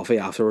black coffee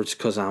afterwards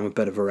because I'm a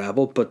bit of a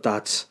rebel, but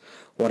that's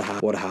what I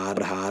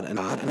had,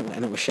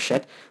 and it was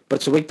shit. But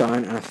it's a week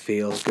down and it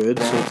feels good.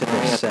 So to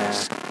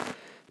this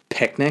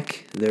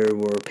picnic, there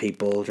were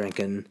people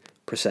drinking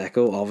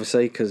Prosecco,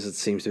 obviously, because it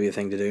seems to be a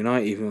thing to do now,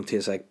 even though it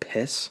tastes like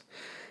piss.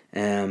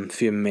 A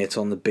few mates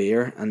on the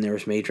beer, and there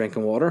was me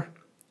drinking water,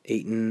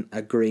 eating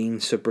a green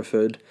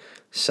superfood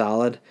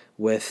salad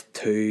with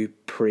 2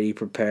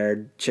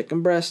 pre-prepared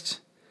chicken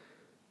breasts.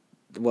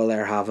 Well,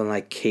 they're having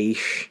like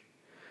quiche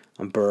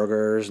and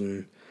burgers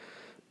and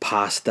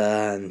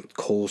pasta and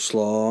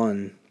coleslaw,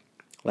 and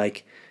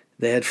like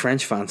they had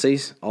French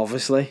fancies,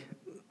 obviously.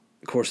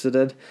 Of course they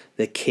did.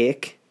 They had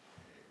cake,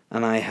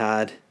 and I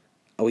had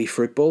a wee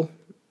fruit bowl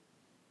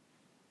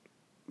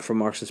from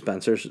Marks and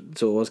Spencer's,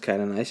 so it was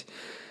kind of nice.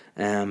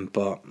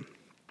 But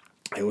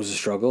it was a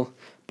struggle.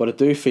 But I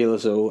do feel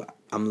as though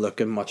I'm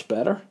looking much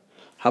better.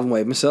 Haven't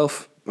weighed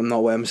myself. I'm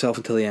not weighing myself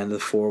until the end of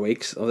the 4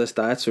 weeks of this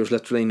diet. So there's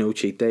literally no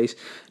cheat days,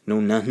 no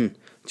nothing.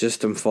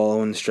 Just I'm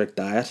following the strict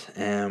diet.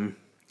 And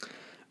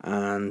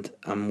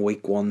I'm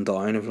week 1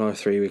 down. I've another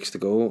 3 weeks to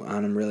go,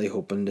 and I'm really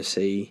hoping to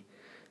see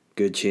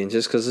good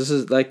changes, because this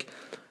is like,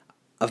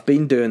 I've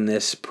been doing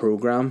this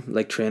program,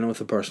 like training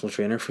with a personal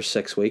trainer, for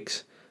 6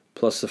 weeks,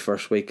 plus the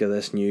first week of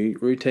this new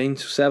routine.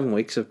 So 7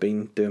 weeks I've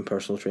been doing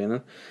personal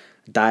training.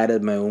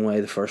 Dieted my own way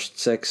the first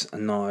 6,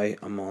 and now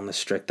I'm on a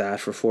strict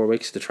diet for 4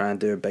 weeks to try and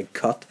do a big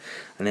cut,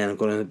 and then I'm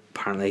going to,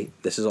 apparently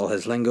this is all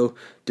his lingo,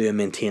 do a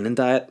maintaining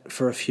diet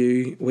for a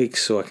few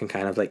weeks so I can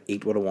kind of like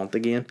eat what I want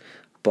again,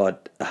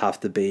 but I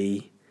have to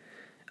be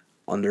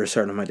under a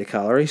certain amount of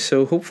calories.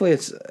 So hopefully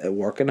it's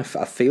working. I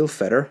feel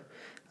fitter,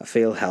 I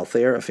feel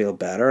healthier, I feel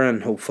better,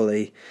 and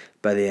hopefully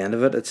by the end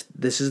of it,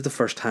 this is the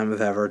first time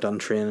I've ever done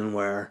training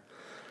where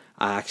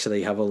I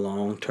actually have a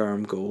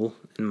long-term goal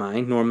in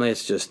mind. Normally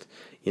it's just,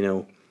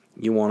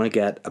 you want to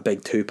get a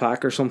big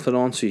 2-pack or something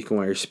on so you can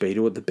wear your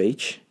Speedo at the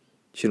beach.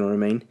 Do you know what I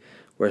mean?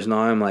 Whereas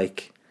now I'm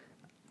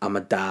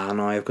a dad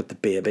now, I've got the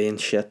baby and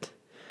shit.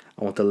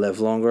 I want to live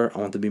longer, I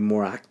want to be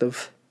more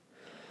active.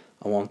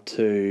 I want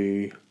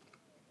to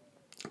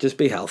just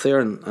be healthier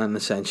and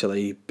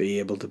essentially be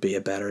able to be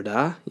a better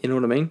dad. You know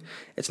what I mean?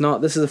 This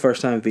is the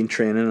first time I've been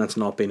training, and it's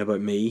not been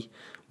about me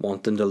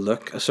wanting to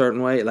look a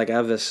certain way. Like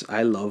I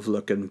love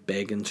looking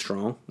big and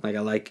strong. Like I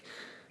like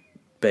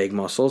big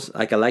muscles.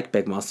 Like I like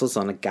big muscles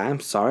on a guy.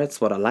 I'm sorry,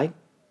 it's what I like.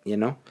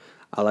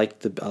 I like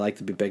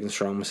to be big and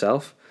strong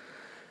myself.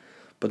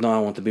 But now I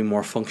want to be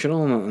more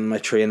functional, and my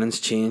training's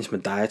changed, my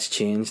diet's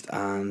changed,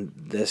 and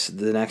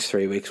the next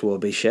 3 weeks will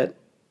be shit.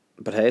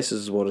 But hey, this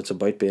is what it's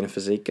about, being a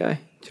physique guy.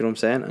 Do you know what I'm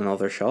saying?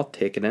 Another shot,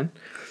 take it in.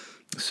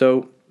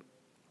 So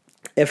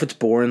if it's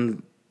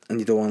boring and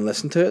you don't want to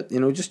listen to it,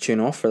 just tune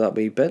off for that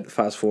wee bit.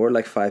 Fast forward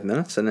like 5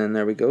 minutes, and then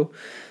there we go.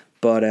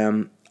 But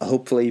I'll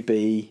hopefully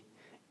be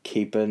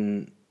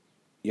keeping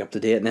you up to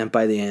date, and then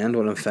by the end,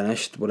 when I'm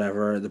finished,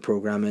 whatever the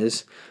program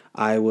is,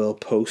 I will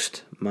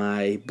post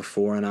my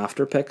before and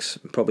after pics,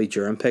 probably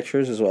during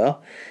pictures as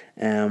well.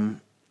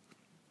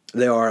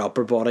 They are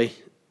upper body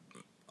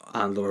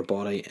and lower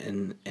body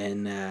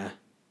in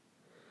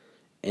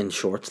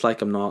shorts.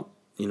 Like, I'm not,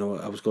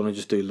 I was gonna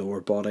just do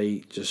lower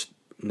body, just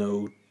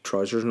no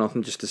trousers,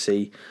 nothing, just to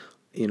see,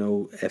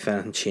 if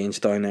anything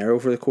changed down there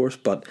over the course.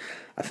 But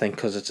I think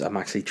because I'm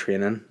actually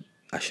training,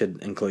 I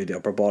should include the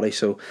upper body.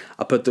 So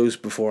I'll put those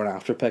before and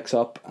after pics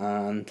up,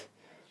 and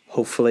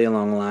hopefully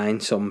along the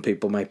line some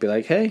people might be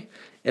like, hey,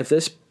 if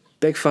this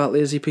big fat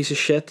lazy piece of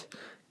shit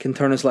can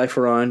turn his life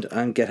around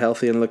and get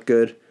healthy and look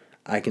good,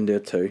 I can do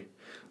it too.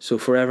 So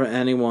forever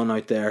anyone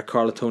out there,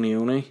 Carla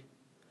Tonioni,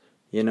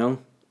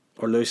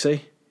 or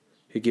Lucy,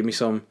 who gave me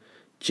some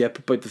jip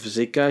about the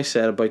physique guy,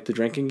 said about the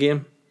drinking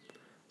game,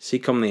 see,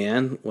 come the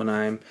end, when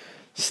I'm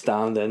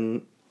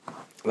standing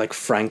like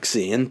Frank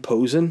Zane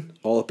posing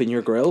all up in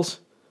your grills,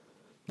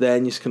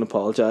 then you can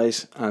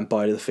apologise and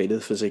bow to the feet of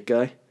the physique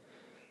guy.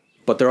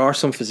 But there are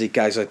some physique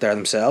guys out there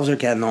themselves who are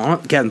getting on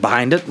it, getting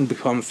behind it, and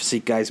become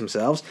physique guys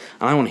themselves.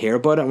 And I want to hear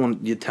about it. I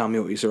want you to tell me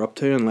what you're up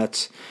to, and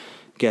let's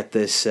get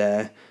this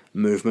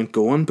movement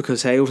going.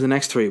 Because, hey, over the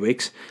next 3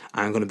 weeks,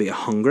 I'm going to be a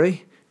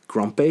hungry,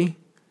 grumpy,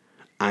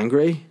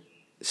 angry,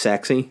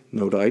 sexy,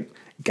 no doubt,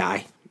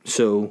 guy.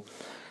 So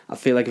I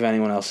feel like if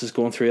anyone else is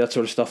going through that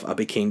sort of stuff, I'd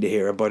be keen to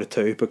hear about it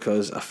too,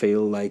 because I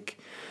feel like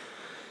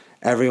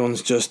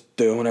everyone's just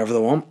doing whatever they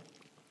want,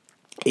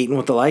 eating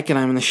what they like, and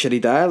I'm in a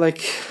shitty diet.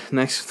 Like,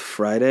 next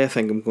Friday, I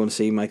think I'm going to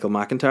see Michael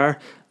McIntyre.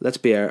 Let's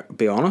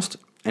be honest.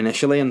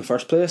 Initially, in the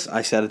first place,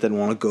 I said I didn't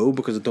want to go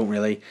because I don't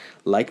really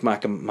like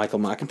Michael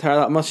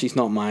McIntyre that much. He's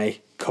not my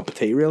cup of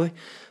tea, really.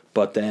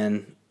 But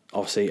then,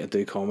 obviously, I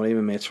do comedy. My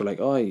mates were like,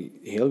 oh,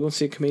 he'll go and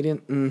see a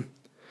comedian.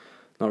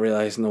 Not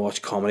realising I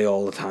watch comedy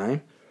all the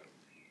time.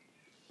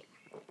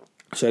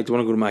 So I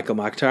want to go to Michael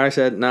McIntyre. I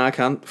said, nah, I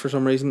can't for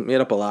some reason. Made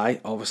up a lie,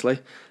 obviously.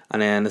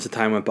 And then as the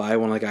time went by,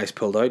 one of the guys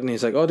pulled out and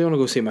he's like, oh, do you want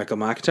to go see Michael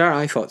McIntyre?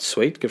 I thought,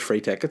 sweet, get free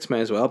tickets,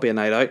 may as well, be a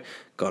night out.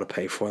 Got to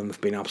pay for them,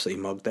 I've been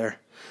absolutely mugged there.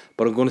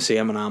 But I'm going to see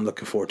him and I'm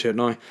looking forward to it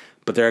now.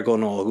 But they're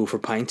going to all go for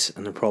pints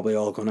and they're probably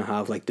all going to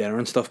have like dinner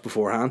and stuff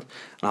beforehand.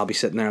 And I'll be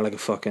sitting there like a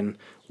fucking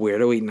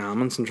weirdo eating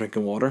almonds and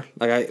drinking water.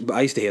 Like,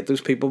 I used to hate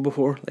those people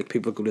before. Like,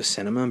 people go to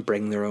cinema and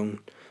bring their own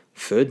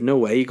food. No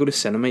way. You go to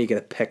cinema, you get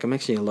a pick a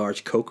mix and a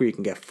large Coke, or you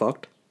can get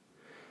fucked.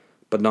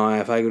 But now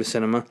if I go to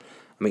cinema,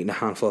 I'm eating a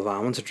handful of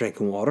almonds and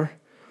drinking water.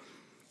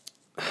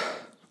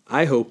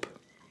 I hope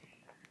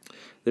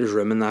there's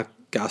room in that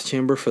gas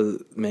chamber for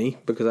me,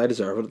 because I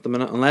deserve it at the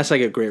minute. Unless I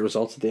get great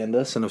results at the end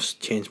of this and I've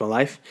changed my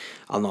life,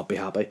 I'll not be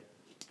happy.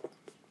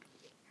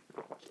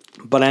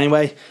 But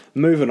anyway,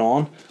 moving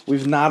on.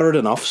 We've nattered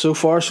enough so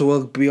far, so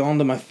we'll be on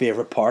to my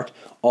favourite part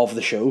of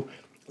the show.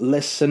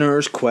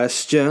 Listeners'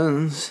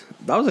 questions.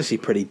 That was actually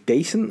pretty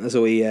decent as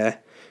a wee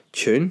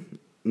tune.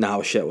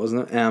 Nah, shit,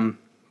 wasn't it?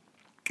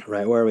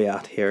 Right, where are we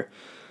at here?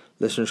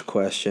 Listeners'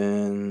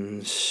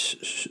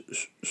 questions.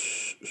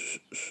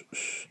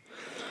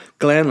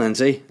 Glenn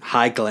Lindsay.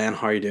 Hi Glenn,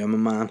 how are you doing,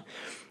 my man?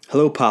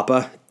 Hello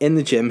Papa, in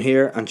the gym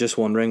here and just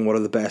wondering what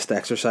are the best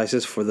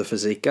exercises for the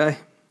physique guy.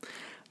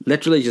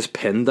 Literally just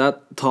pinned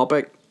that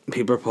topic.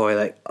 People are probably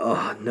like,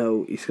 oh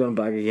no, he's going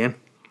back again.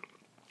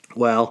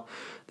 Well,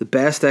 the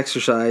best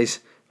exercise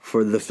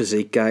for the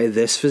physique guy,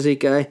 this physique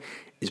guy,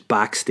 is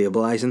back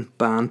stabilizing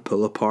band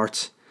pull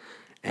aparts.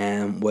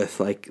 With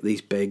like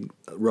these big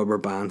rubber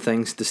band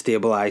things to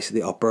stabilize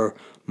the upper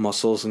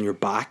muscles in your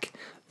back,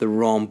 the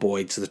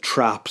rhomboids, the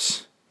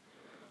traps,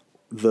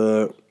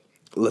 the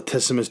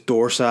latissimus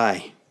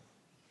dorsi,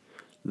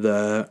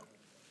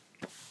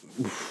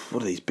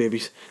 what are these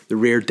babies? The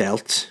rear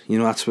delts.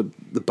 That's what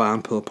the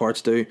band pull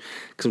aparts do.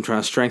 Because I'm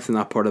trying to strengthen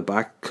that part of the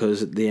back.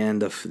 Because at the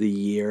end of the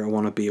year, I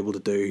want to be able to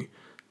do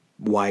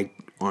wide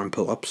arm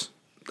pull ups.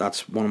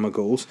 That's one of my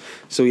goals.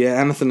 So yeah,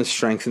 anything that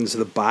strengthens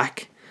the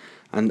back.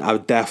 And I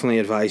would definitely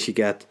advise you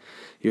get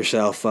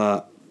yourself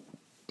a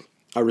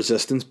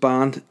resistance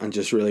band and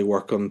just really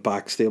work on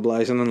back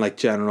stabilizing and like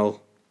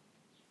general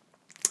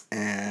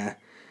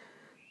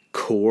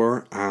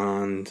core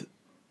and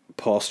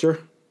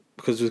posture.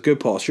 Because with good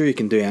posture, you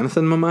can do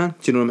anything, my man.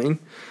 Do you know what I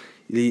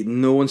mean?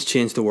 No one's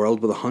changed the world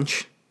with a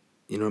hunch.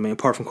 You know what I mean?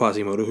 Apart from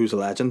Quasimodo, who's a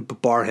legend.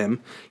 But bar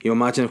him,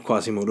 imagine if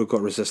Quasimodo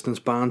got resistance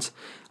bands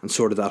and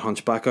sorted that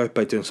hunchback out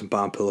by doing some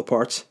band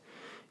pull-aparts.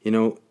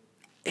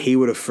 He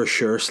would have for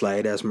sure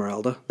slayed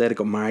Esmeralda. They'd have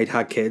got married,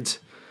 had kids.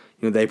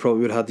 They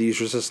probably would have had to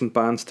use resistant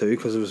bands too,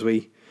 because it was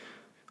wee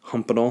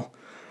hump and all.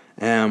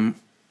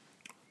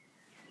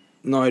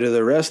 Now to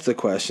the rest of the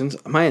questions.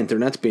 My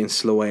internet's being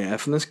slow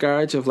AF in this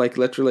garage. I've like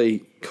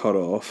literally cut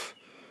off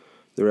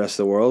the rest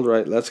of the world.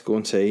 Right, let's go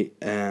and see.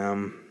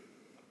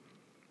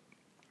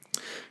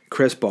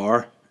 Chris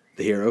Barr,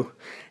 the hero.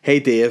 Hey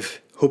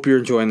Dave, hope you're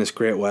enjoying this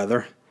great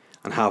weather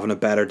and having a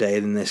better day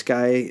than this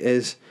guy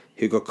is,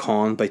 who got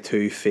conned by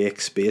 2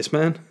 fake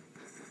spacemen.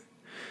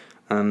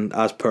 And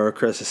as per,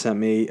 Chris has sent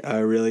me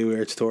a really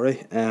weird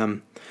story.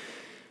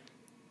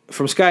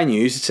 From Sky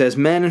News, it says,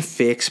 men in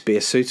fake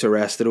spacesuits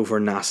arrested over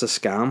NASA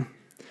scam.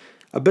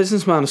 A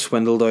businessman is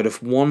swindled out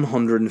of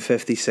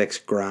 156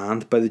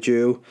 grand by the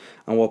duo,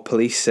 and what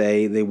police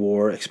say they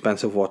wore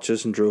expensive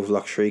watches and drove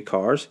luxury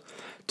cars.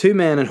 Two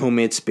men in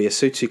homemade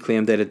spacesuits who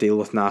claimed they had a deal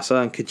with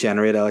NASA and could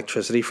generate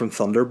electricity from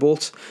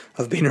thunderbolts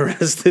have been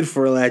arrested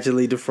for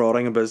allegedly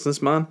defrauding a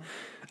businessman.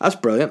 That's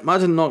brilliant.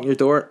 Imagine knocking your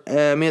door.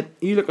 Mate,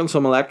 you looking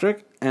some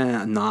electric?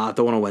 Nah, I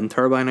don't want a wind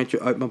turbine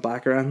out my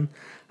back or anything.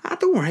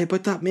 Don't worry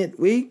about that, mate.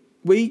 We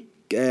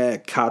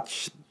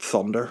catch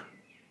thunder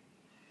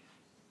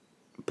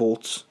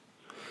bolts.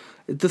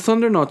 The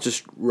thunder not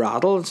just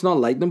rattle. It's not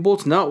lightning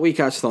bolts. No, we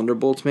catch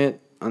thunderbolts, mate.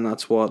 And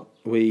that's what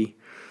we...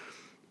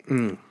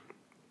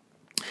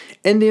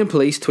 Indian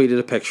police tweeted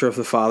a picture of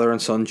the father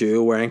and son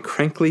duo wearing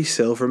crinkly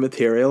silver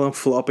material and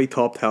floppy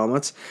topped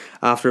helmets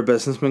after a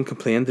businessman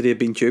complained that he had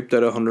been duped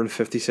out of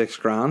 156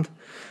 grand.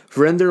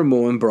 Verinder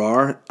Mohan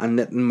Brar and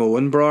Nitin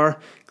Mohan Brar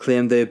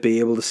claimed they'd be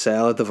able to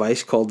sell a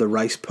device called the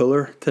Rice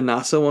Puller to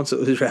NASA once it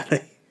was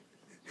ready.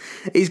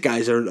 These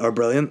guys are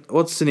brilliant.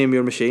 What's the name of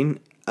your machine?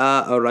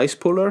 A Rice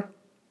Puller?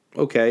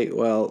 Okay,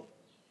 well,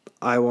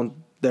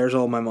 there's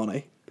all my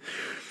money.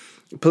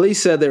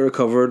 Police said they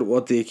recovered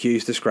what the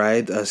accused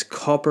described as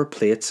copper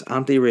plates,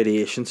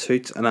 anti-radiation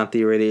suits and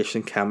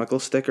anti-radiation chemical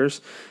stickers.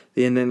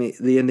 The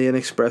Indian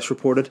Express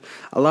reported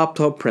a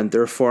laptop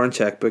printer, foreign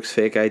checkbooks,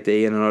 fake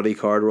ID and an Audi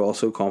card were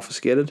also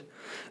confiscated.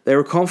 They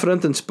were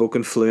confident and spoke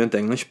fluent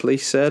English,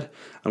 police said,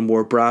 and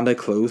wore branded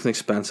clothes and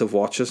expensive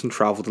watches and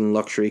travelled in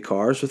luxury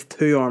cars with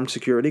 2 armed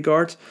security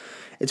guards.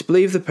 It's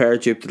believed the pair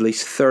duped at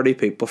least 30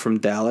 people from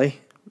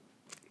Delhi.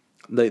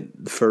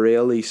 For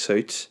real, these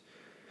suits.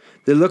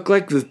 They look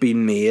like they've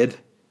been made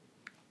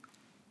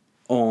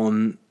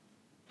on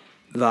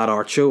that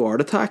art show,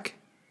 Art Attack.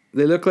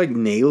 They look like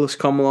Neil has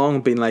come along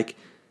and been like,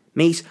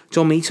 mate,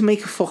 do you want me to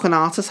make a fucking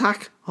art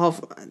attack?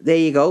 There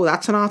you go,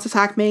 that's an art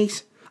attack,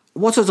 mate.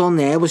 What I done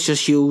there was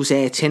just use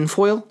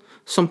tinfoil,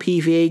 some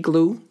PVA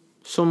glue,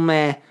 some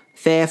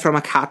fur from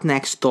a cat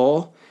next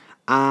door,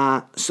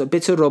 so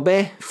bits of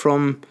rubber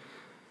from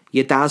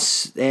your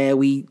dad's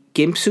wee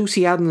gimp suit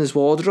he had in his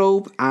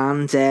wardrobe,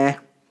 and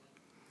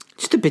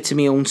just a bit of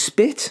my own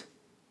spit.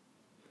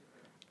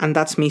 And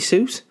that's me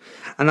suit.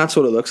 And that's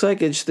what it looks like.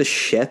 It's just a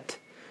shit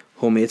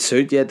homemade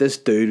suit. Yeah, this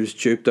dude was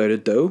duped out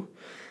of dough.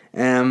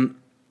 But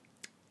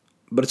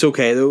it's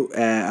okay though.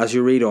 As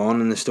you read on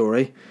in the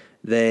story,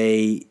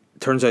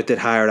 turns out they'd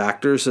hired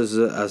actors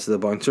as the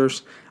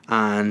bouncers,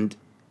 and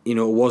it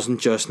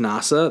wasn't just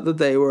NASA that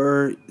they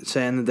were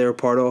saying that they were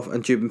part of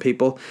and duping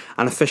people.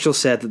 An official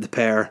said that the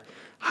pair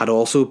had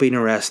also been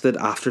arrested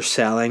after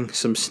selling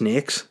some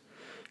snakes,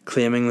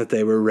 claiming that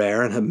they were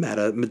rare and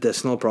had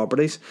medicinal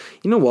properties.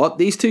 You know what?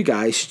 These two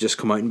guys should just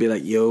come out and be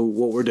like, yo,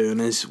 what we're doing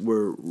is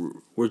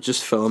we're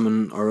just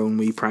filming our own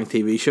wee prank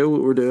TV show,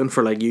 what we're doing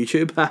for like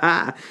YouTube.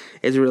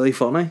 It's really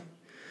funny.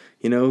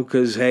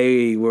 Because,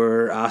 hey,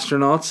 we're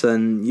astronauts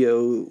and,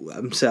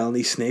 I'm selling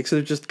these snakes that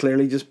are just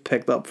clearly just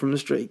picked up from the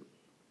street.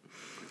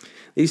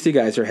 These two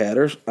guys are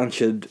headers and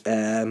should,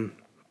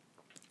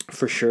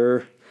 for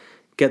sure,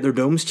 get their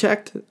domes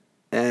checked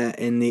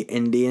in the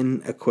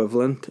Indian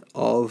equivalent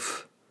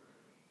of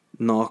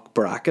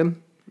Knockbracken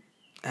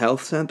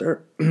Health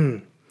Centre.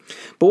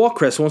 But what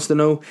Chris wants to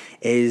know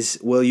is,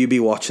 will you be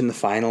watching the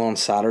final on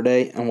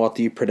Saturday, and what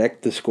do you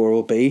predict the score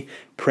will be?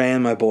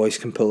 Praying my boys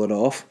can pull it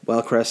off.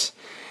 Well, Chris,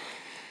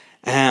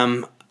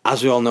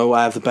 as we all know,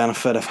 I have the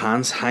benefit of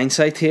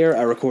hindsight here.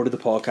 I recorded the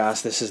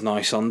podcast. This is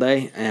now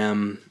Sunday,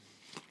 and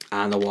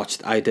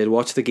I did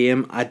watch the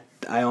game. I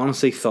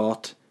honestly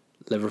thought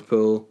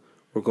Liverpool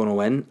were going to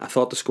win. I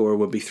thought the score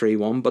would be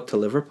 3-1, but to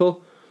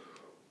Liverpool.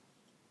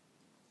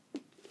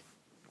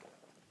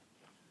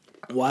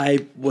 Why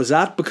was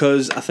that?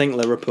 Because I think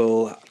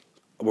Liverpool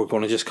were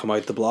going to just come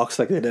out the blocks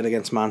like they did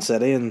against Man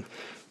City, and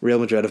Real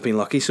Madrid have been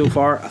lucky so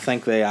far. I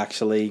think they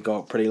actually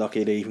got pretty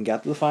lucky to even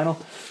get to the final.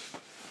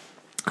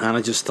 And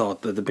I just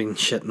thought that they'd been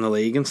shit in the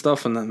league and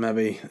stuff, and that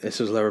maybe this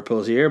was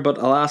Liverpool's year. But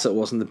alas, it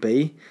wasn't to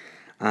be.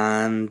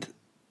 And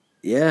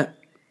yeah,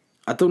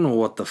 I don't know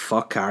what the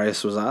fuck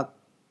Karius was at.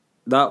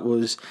 That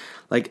was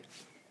like,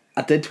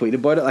 I did tweet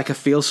about it. Like, I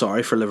feel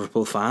sorry for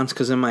Liverpool fans,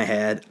 because in my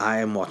head I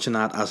am watching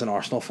that as an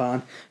Arsenal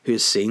fan who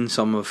has seen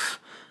some of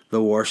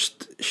the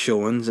worst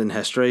showings in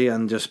history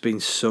and just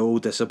been so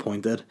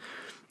disappointed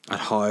at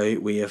how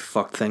we have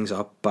fucked things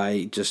up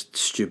by just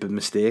stupid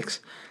mistakes.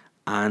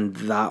 And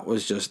that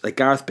was just like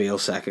Gareth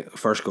Bale's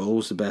first goal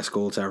was the best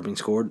goal that's ever been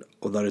scored,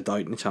 without a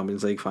doubt, in the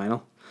Champions League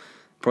final.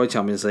 Probably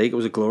Champions League. It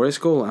was a glorious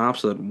goal, an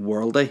absolute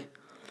worldie.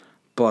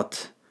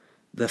 But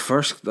the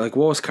first, what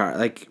was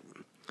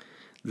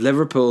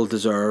Liverpool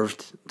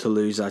deserved to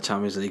lose that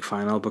Champions League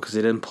final because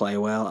they didn't play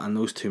well, and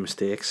those two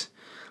mistakes.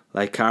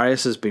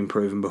 Karius has been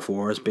proven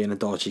before as being a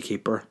dodgy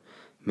keeper.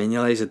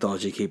 Mignolet's a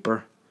dodgy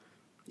keeper.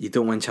 You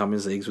don't win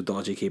Champions Leagues with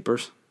dodgy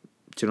keepers.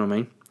 Do you know what I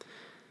mean?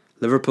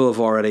 Liverpool have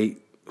already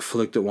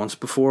fluked it once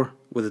before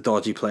with a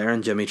dodgy player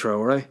in Jimmy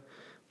Traore,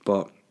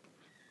 but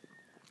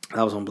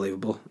that was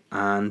unbelievable.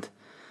 And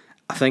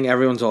I think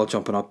everyone's all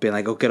jumping up, being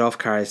like, "Oh, get off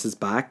Karius's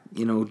back!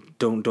 You know,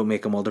 don't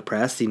make him all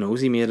depressed. He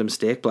knows he made a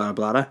mistake." Blah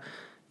blah blah.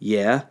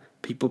 Yeah,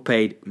 people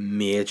paid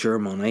major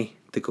money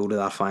to go to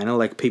that final.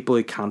 Like, people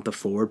who can't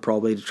afford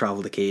probably to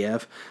travel to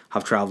Kiev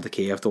have travelled to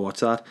Kiev to watch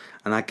that,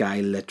 and that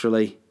guy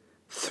literally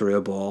threw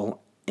a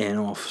ball in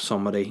off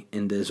somebody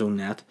into his own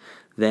net.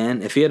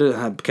 Then, if he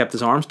had kept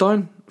his arms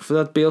down for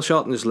that Bale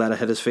shot and just let it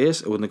hit his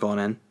face, it wouldn't have gone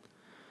in.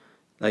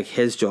 Like,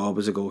 his job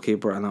as a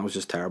goalkeeper, and that was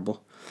just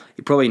terrible.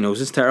 He probably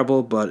knows it's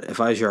terrible, but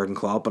if I was Jurgen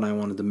Klopp and I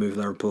wanted to move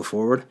Liverpool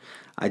forward,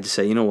 I'd just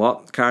say, you know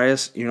what,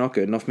 Karius, you're not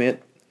good enough, mate.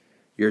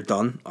 You're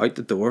done. Out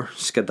the door.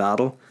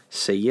 Skedaddle.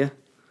 See ya.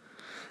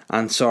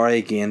 And sorry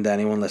again to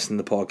anyone listening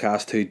to the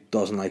podcast who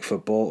doesn't like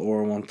football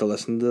or want to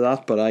listen to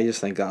that, but I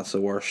just think that's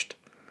the worst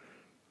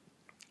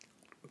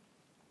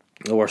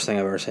thing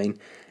I've ever seen.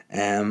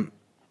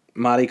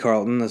 Matty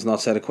Carlton has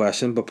not said a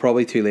question, but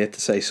probably too late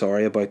to say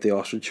sorry about the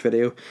ostrich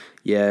video.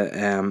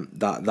 Yeah,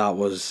 that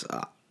was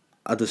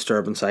a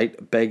disturbing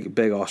sight.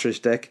 Big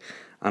ostrich dick,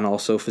 and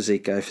also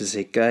physique guy.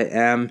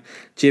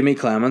 Jamie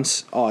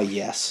Clements. Oh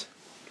yes.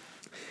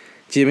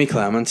 Jamie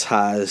Clements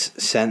has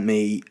sent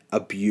me a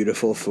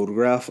beautiful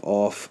photograph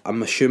of,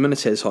 I'm assuming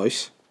it's his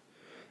house.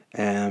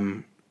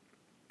 He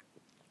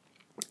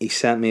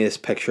sent me this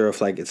picture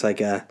of, like, it's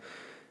like a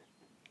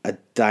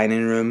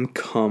dining room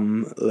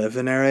cum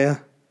living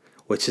area,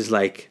 which is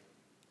like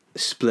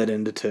split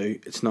into two.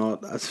 It's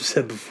not, as I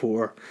said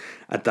before,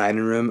 a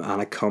dining room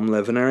and a cum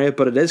living area,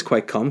 but it is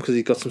quite cum because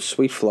he's got some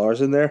sweet flowers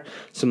in there,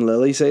 some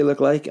lilies they look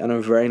like, and a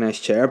very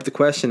nice chair. But the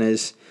question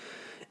is,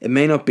 it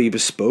may not be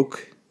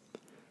bespoke,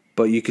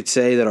 but you could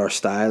say that our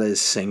style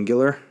is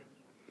singular.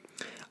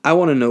 I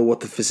want to know what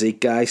the physique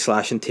guy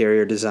 /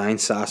 interior design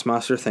SaaS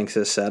master thinks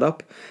of this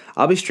setup.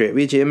 I'll be straight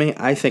with you, Jamie.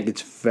 I think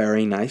it's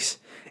very nice.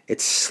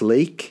 It's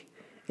sleek.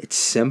 It's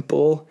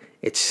simple.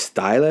 It's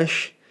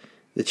stylish.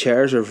 The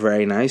chairs are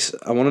very nice.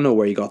 I want to know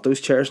where you got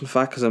those chairs, in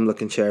fact, because I'm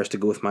looking chairs to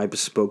go with my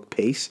bespoke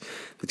piece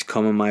that's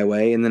coming my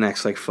way in the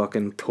next, like,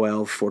 fucking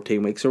 12,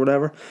 14 weeks or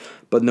whatever.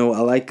 But no,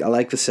 I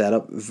like the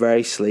setup.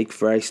 Very sleek,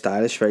 very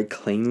stylish, very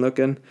clean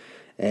looking.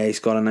 He's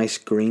got a nice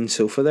green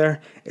sofa there.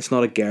 It's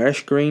not a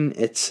garish green.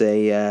 It's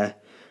a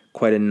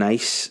quite a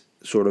nice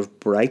sort of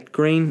bright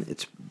green.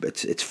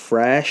 It's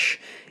fresh.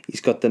 He's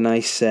got the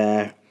nice.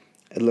 It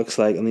looks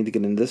like, I need to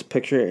get into this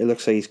picture. It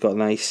looks like he's got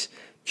nice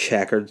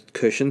checkered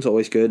cushions.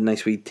 Always good.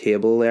 Nice wee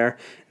table there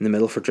in the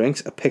middle for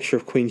drinks. A picture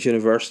of Queen's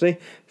University.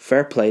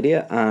 Fair play to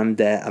you,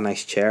 and a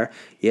nice chair.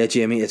 Yeah,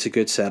 Jamie, it's a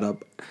good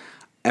setup.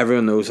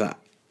 Everyone knows that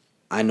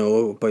I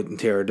know about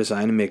interior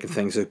design and making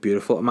things look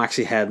beautiful. I'm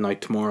actually heading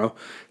out tomorrow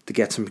to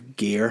get some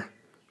gear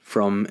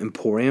from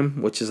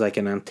Emporium, which is like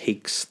an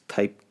antiques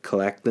type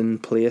collecting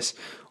place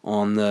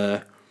on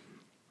the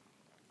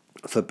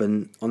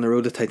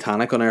road to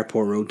Titanic on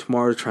Airport Road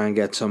tomorrow, to try and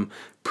get some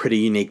pretty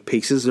unique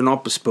pieces. They're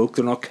not bespoke,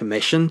 they're not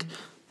commissioned,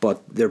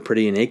 but they're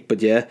pretty unique.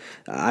 But yeah,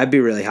 I'd be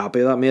really happy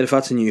with that, mate. If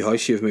that's a new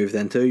house you've moved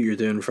into, you're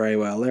doing very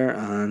well there,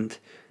 and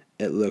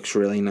it looks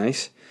really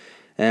nice.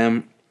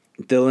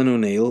 Dylan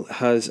O'Neill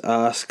has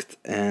asked,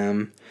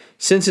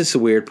 since it's a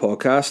weird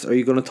podcast, are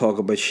you going to talk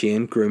about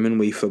Shane grooming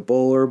wee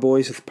footballer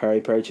boys with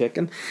Peri Peri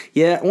Chicken?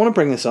 Yeah, I want to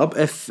bring this up.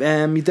 If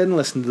you didn't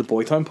listen to the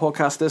Boytown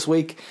podcast this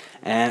week,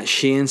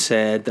 Shane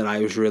said that I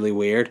was really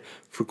weird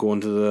for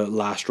going to the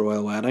last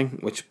royal wedding,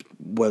 which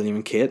William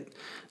and Kate.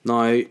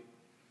 Now,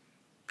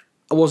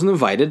 I wasn't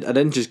invited. I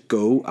didn't just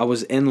go. I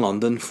was in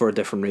London for a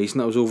different reason.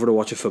 I was over to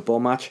watch a football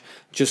match.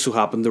 Just so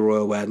happened the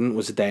royal wedding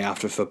was the day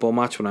after a football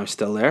match when I was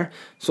still there.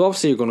 So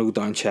obviously you're going to go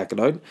down and check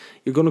it out.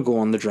 You're going to go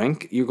on the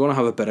drink. You're going to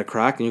have a bit of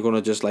crack, and you're going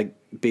to just, like,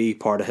 be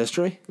part of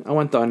history. I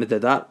went down and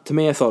did that. To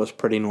me, I thought it was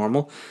pretty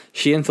normal.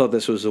 Shane thought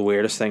this was the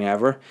weirdest thing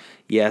ever.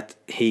 Yet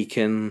he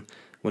can,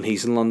 when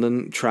he's in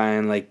London, try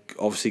and, like,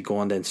 obviously go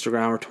onto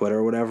Instagram or Twitter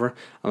or whatever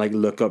and, like,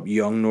 look up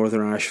young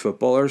Northern Irish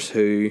footballers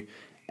who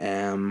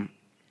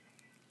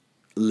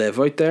live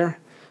out there,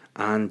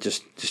 and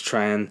just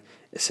try and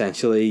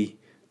essentially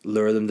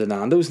lure them to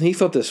Nando's. And he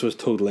thought this was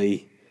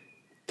totally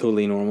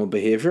normal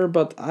behaviour,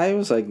 but I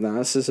was like, nah,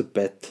 this is a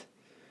bit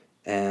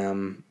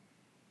weird.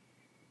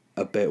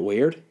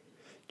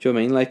 Do you know what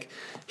I mean? Like,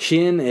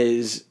 Shane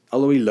is,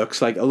 although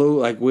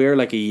we're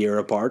like a year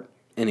apart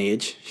in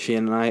age,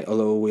 Shane and I,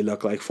 although we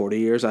look like 40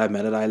 years, I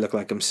admit it, I look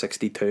like I'm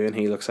 62 and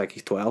he looks like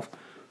he's 12.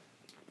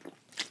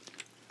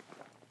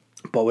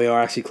 But we are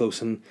actually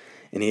close in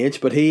age.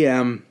 But he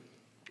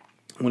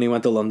when he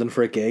went to London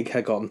for a gig,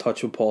 had got in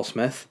touch with Paul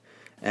Smith,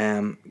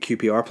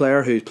 QPR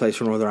player who plays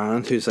for Northern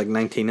Ireland, who's like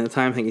 19 at the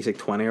time. I think he's like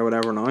 20 or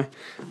whatever now.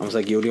 I was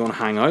like, yo, do you want to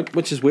hang out?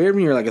 Which is weird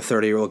when you're like a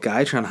 30-year-old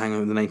guy trying to hang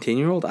out with a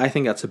 19-year-old. I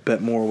think that's a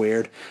bit more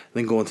weird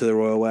than going to the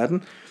royal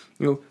wedding.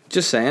 You know,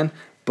 just saying.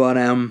 But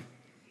I'd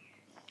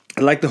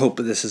like to hope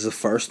that this is the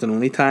first and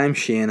only time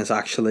Shane has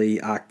actually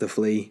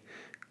actively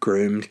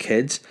groomed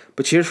kids.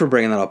 But cheers for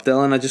bringing that up,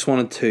 Dylan. I just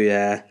wanted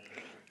to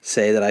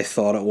say that I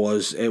thought it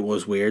was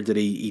weird that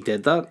he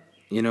did that.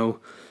 You know,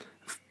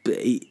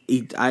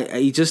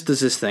 he just does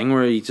this thing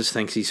where he just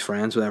thinks he's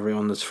friends with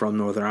everyone that's from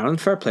Northern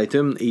Ireland. Fair play to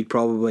him. He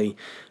probably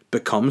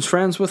becomes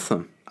friends with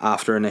them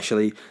after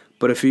initially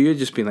But if you had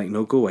just been like,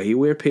 no, go away, you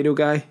weird pedo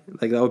guy,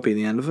 like that would be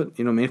the end of it.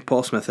 You know what I mean? If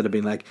Paul Smith had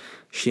been like,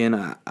 Shane,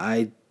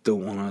 I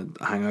don't want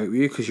to hang out with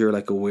you because you're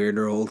like a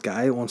weirder old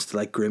guy who wants to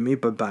like groom me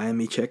by buying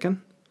me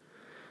chicken,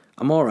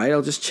 I'm alright,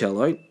 I'll just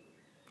chill out.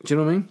 Do you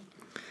know what I mean?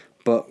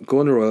 But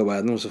going to Royal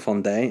Wedding was a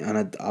fun day, and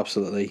it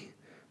absolutely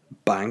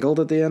bangled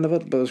at the end of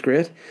it, but it was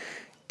great.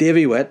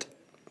 Davey Witt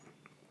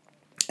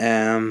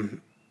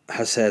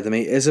has said to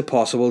me, is it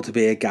possible to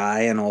be a guy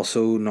and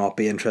also not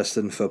be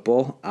interested in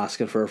football?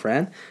 Asking for a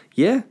friend.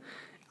 Yeah.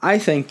 I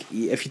think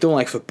if you don't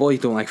like football, you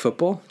don't like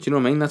football. Do you know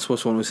what I mean? That's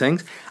what's one of those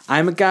things.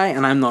 I'm a guy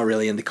and I'm not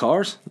really into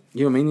cars.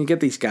 You know what I mean? You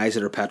get these guys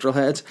that are petrol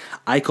heads.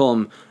 I call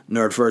them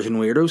nerd version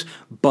weirdos,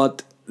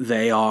 but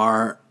they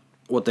are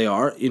what they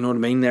are. You know what I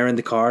mean? They're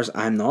into cars.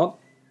 I'm not.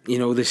 You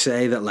know, they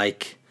say that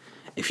like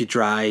if you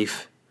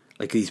drive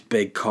like these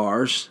big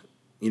cars,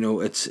 you know,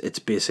 it's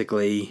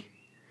basically,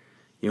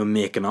 you know,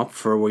 making up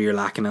for where you're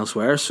lacking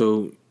elsewhere.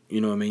 So,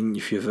 you know what I mean?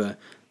 If you have a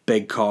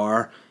big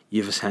car,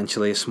 you have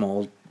essentially a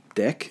small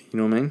dick. You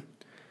know what I mean?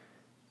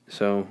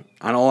 So,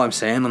 and all I'm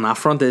saying on that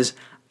front is,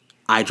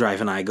 I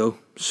drive an Igo.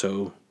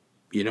 So,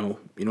 you know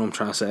what I'm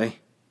trying to say.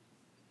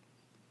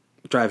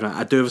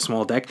 I do have a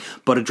small dick,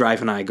 but I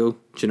drive an Igo. Do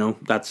you know?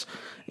 That's,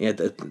 yeah.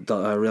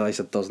 I realise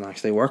it doesn't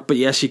actually work, but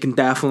yes, you can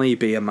definitely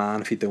be a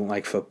man if you don't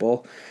like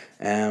football.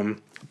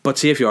 But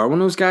see, if you are one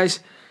of those guys,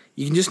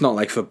 you can just not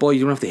like football.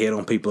 You don't have to hate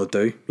on people that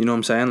do. You know what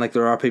I'm saying? Like,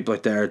 there are people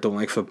out there that don't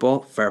like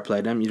football. Fair play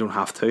to them. You don't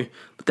have to.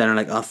 But then they're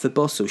like, oh,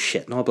 football's so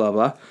shit and all blah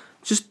blah.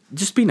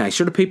 Just be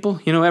nicer to people.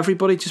 You know,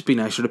 everybody, just be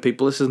nicer to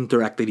people. This isn't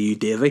directly to you,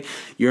 Davey.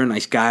 You're a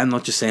nice guy. I'm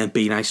not just saying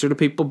be nicer to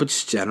people, but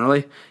just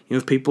generally, you know,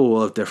 if people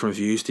will have different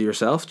views to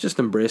yourself, just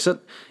embrace it.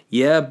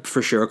 Yeah,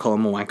 for sure, call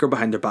them a wanker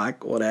behind their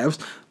back, whatever.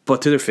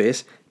 But to their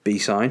face, be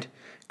sound.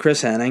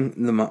 Chris Henning,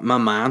 my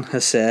man,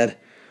 has said,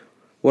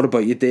 what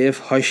about you, Dave?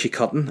 How's she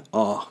cutting?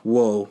 Oh,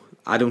 whoa.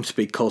 I don't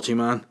speak culture,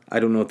 man. I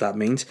don't know what that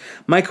means.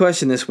 My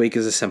question this week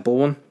is a simple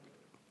one.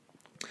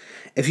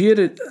 If you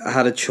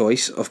had a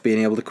choice of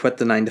being able to quit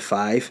the 9 to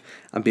 5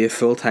 and be a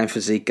full-time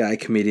physique guy,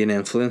 comedian,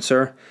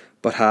 influencer,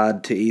 but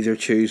had to either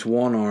choose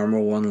one arm or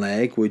one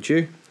leg, would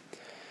you?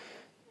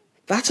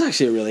 That's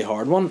actually a really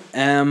hard one.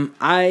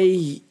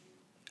 I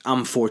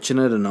am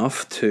fortunate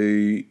enough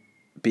to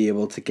be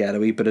able to get a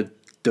wee bit of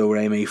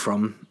do-re-mi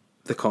from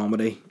the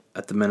comedy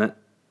at the minute.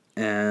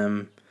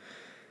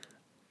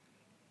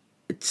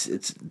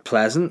 It's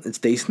pleasant, it's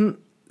decent.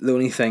 The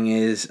only thing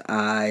is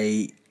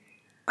I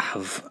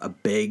have a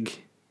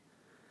big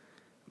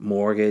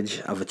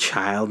mortgage, I have a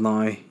child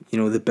now, you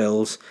know, the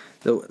bills,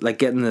 like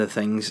getting the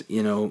things,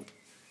 you know,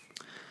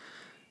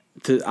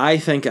 I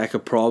think I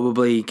could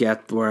probably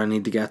get where I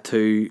need to get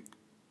to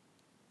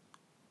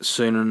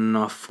soon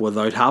enough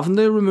without having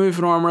to remove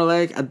an arm or a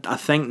leg. I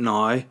think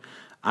now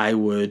I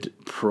would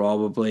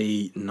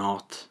probably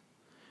not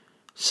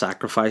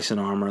sacrifice an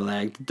arm or a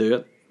leg to do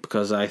it,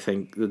 because I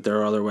think that there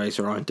are other ways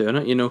around doing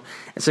it. You know,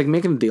 it's like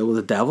making a deal with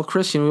the devil,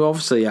 Chris. You know,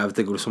 obviously I have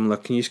to go to someone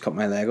like, can you just cut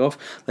my leg off?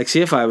 Like,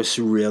 see if I was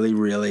really,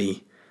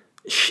 really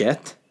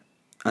shit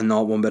and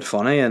not one bit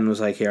funny and was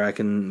like, here, I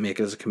can make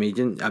it as a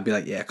comedian, I'd be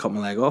like, yeah, cut my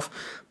leg off.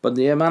 But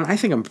yeah, man, I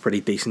think I'm a pretty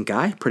decent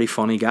guy, pretty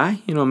funny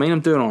guy. You know what I mean?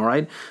 I'm doing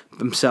alright.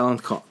 I'm selling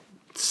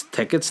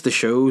tickets to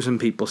shows and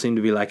people seem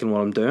to be liking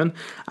what I'm doing.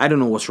 I don't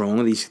know what's wrong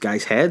with these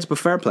guys' heads, but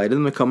fair play to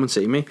them. They come and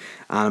see me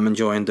and I'm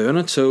enjoying doing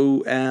it. So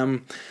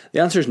the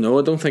answer is no.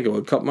 I don't think I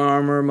would cut my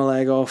arm or my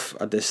leg off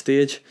at this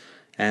stage.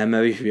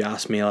 Maybe if you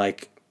asked me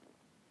like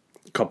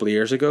a couple of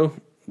years ago,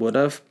 would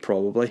have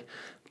probably.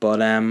 But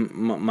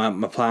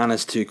my plan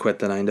is to quit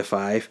the 9 to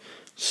 5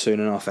 soon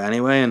enough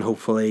anyway, and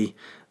hopefully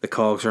the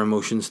cogs are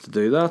emotions to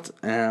do that.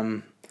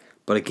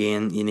 But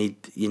again, you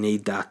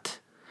need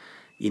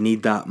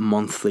that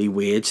monthly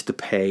wage to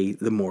pay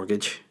the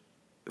mortgage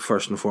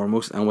first and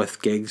foremost. And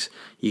with gigs,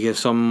 you get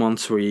some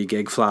months where you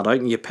gig flat out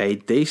and you get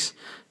paid decent.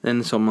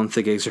 Then some months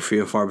the gigs are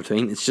few and far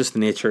between. It's just the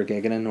nature of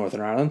gigging in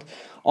Northern Ireland.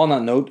 On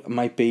that note, I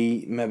might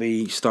be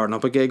maybe starting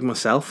up a gig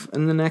myself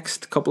in the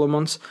next couple of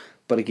months.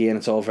 But again,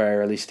 it's all very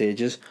early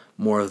stages.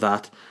 More of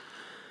that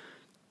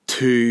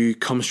to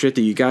come straight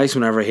to you guys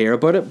whenever I hear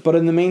about it. But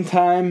in the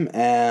meantime,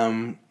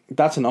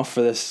 that's enough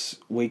for this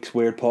week's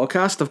weird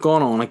podcast. I've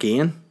gone on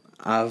again.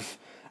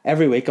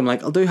 Every week I'm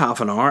like, I'll do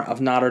half an hour.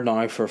 I've nattered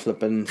now for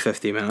flipping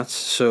 50 minutes.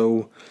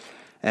 So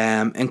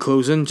in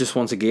closing, just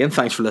once again,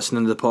 thanks for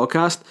listening to the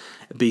podcast.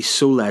 It'd be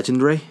so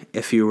legendary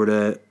if you were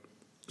to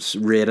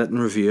rate it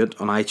and review it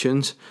on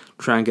iTunes.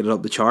 Try and get it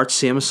up the charts.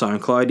 Same as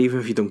SoundCloud. Even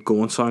if you don't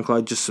go on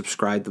SoundCloud, just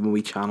subscribe to my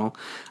wee channel.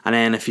 And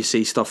then if you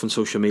see stuff on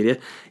social media,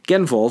 get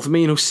involved with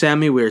me. You know, send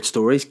me weird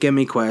stories, give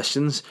me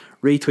questions,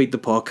 retweet the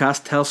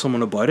podcast, tell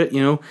someone about it.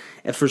 You know,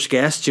 if there's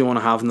guests you want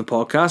to have in the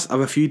podcast, I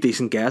have a few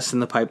decent guests in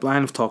the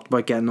pipeline I've talked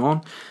about getting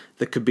on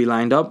that could be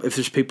lined up. If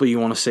there's people you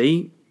want to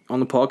see on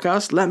the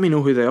podcast, let me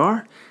know who they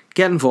are.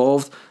 Get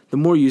involved. The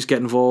more you get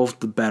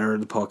involved, the better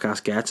the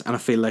podcast gets. And I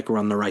feel like we're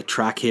on the right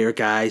track here,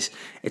 guys.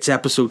 It's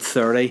episode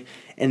 30.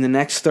 In the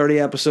next 30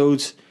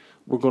 episodes,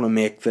 we're going to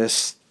make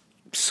this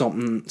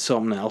something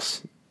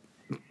else.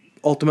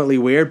 Ultimately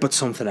weird, but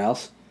something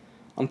else.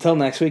 Until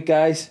next week,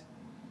 guys.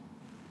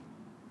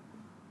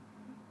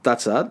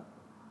 that's that.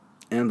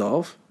 End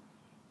of.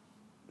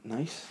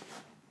 Nice.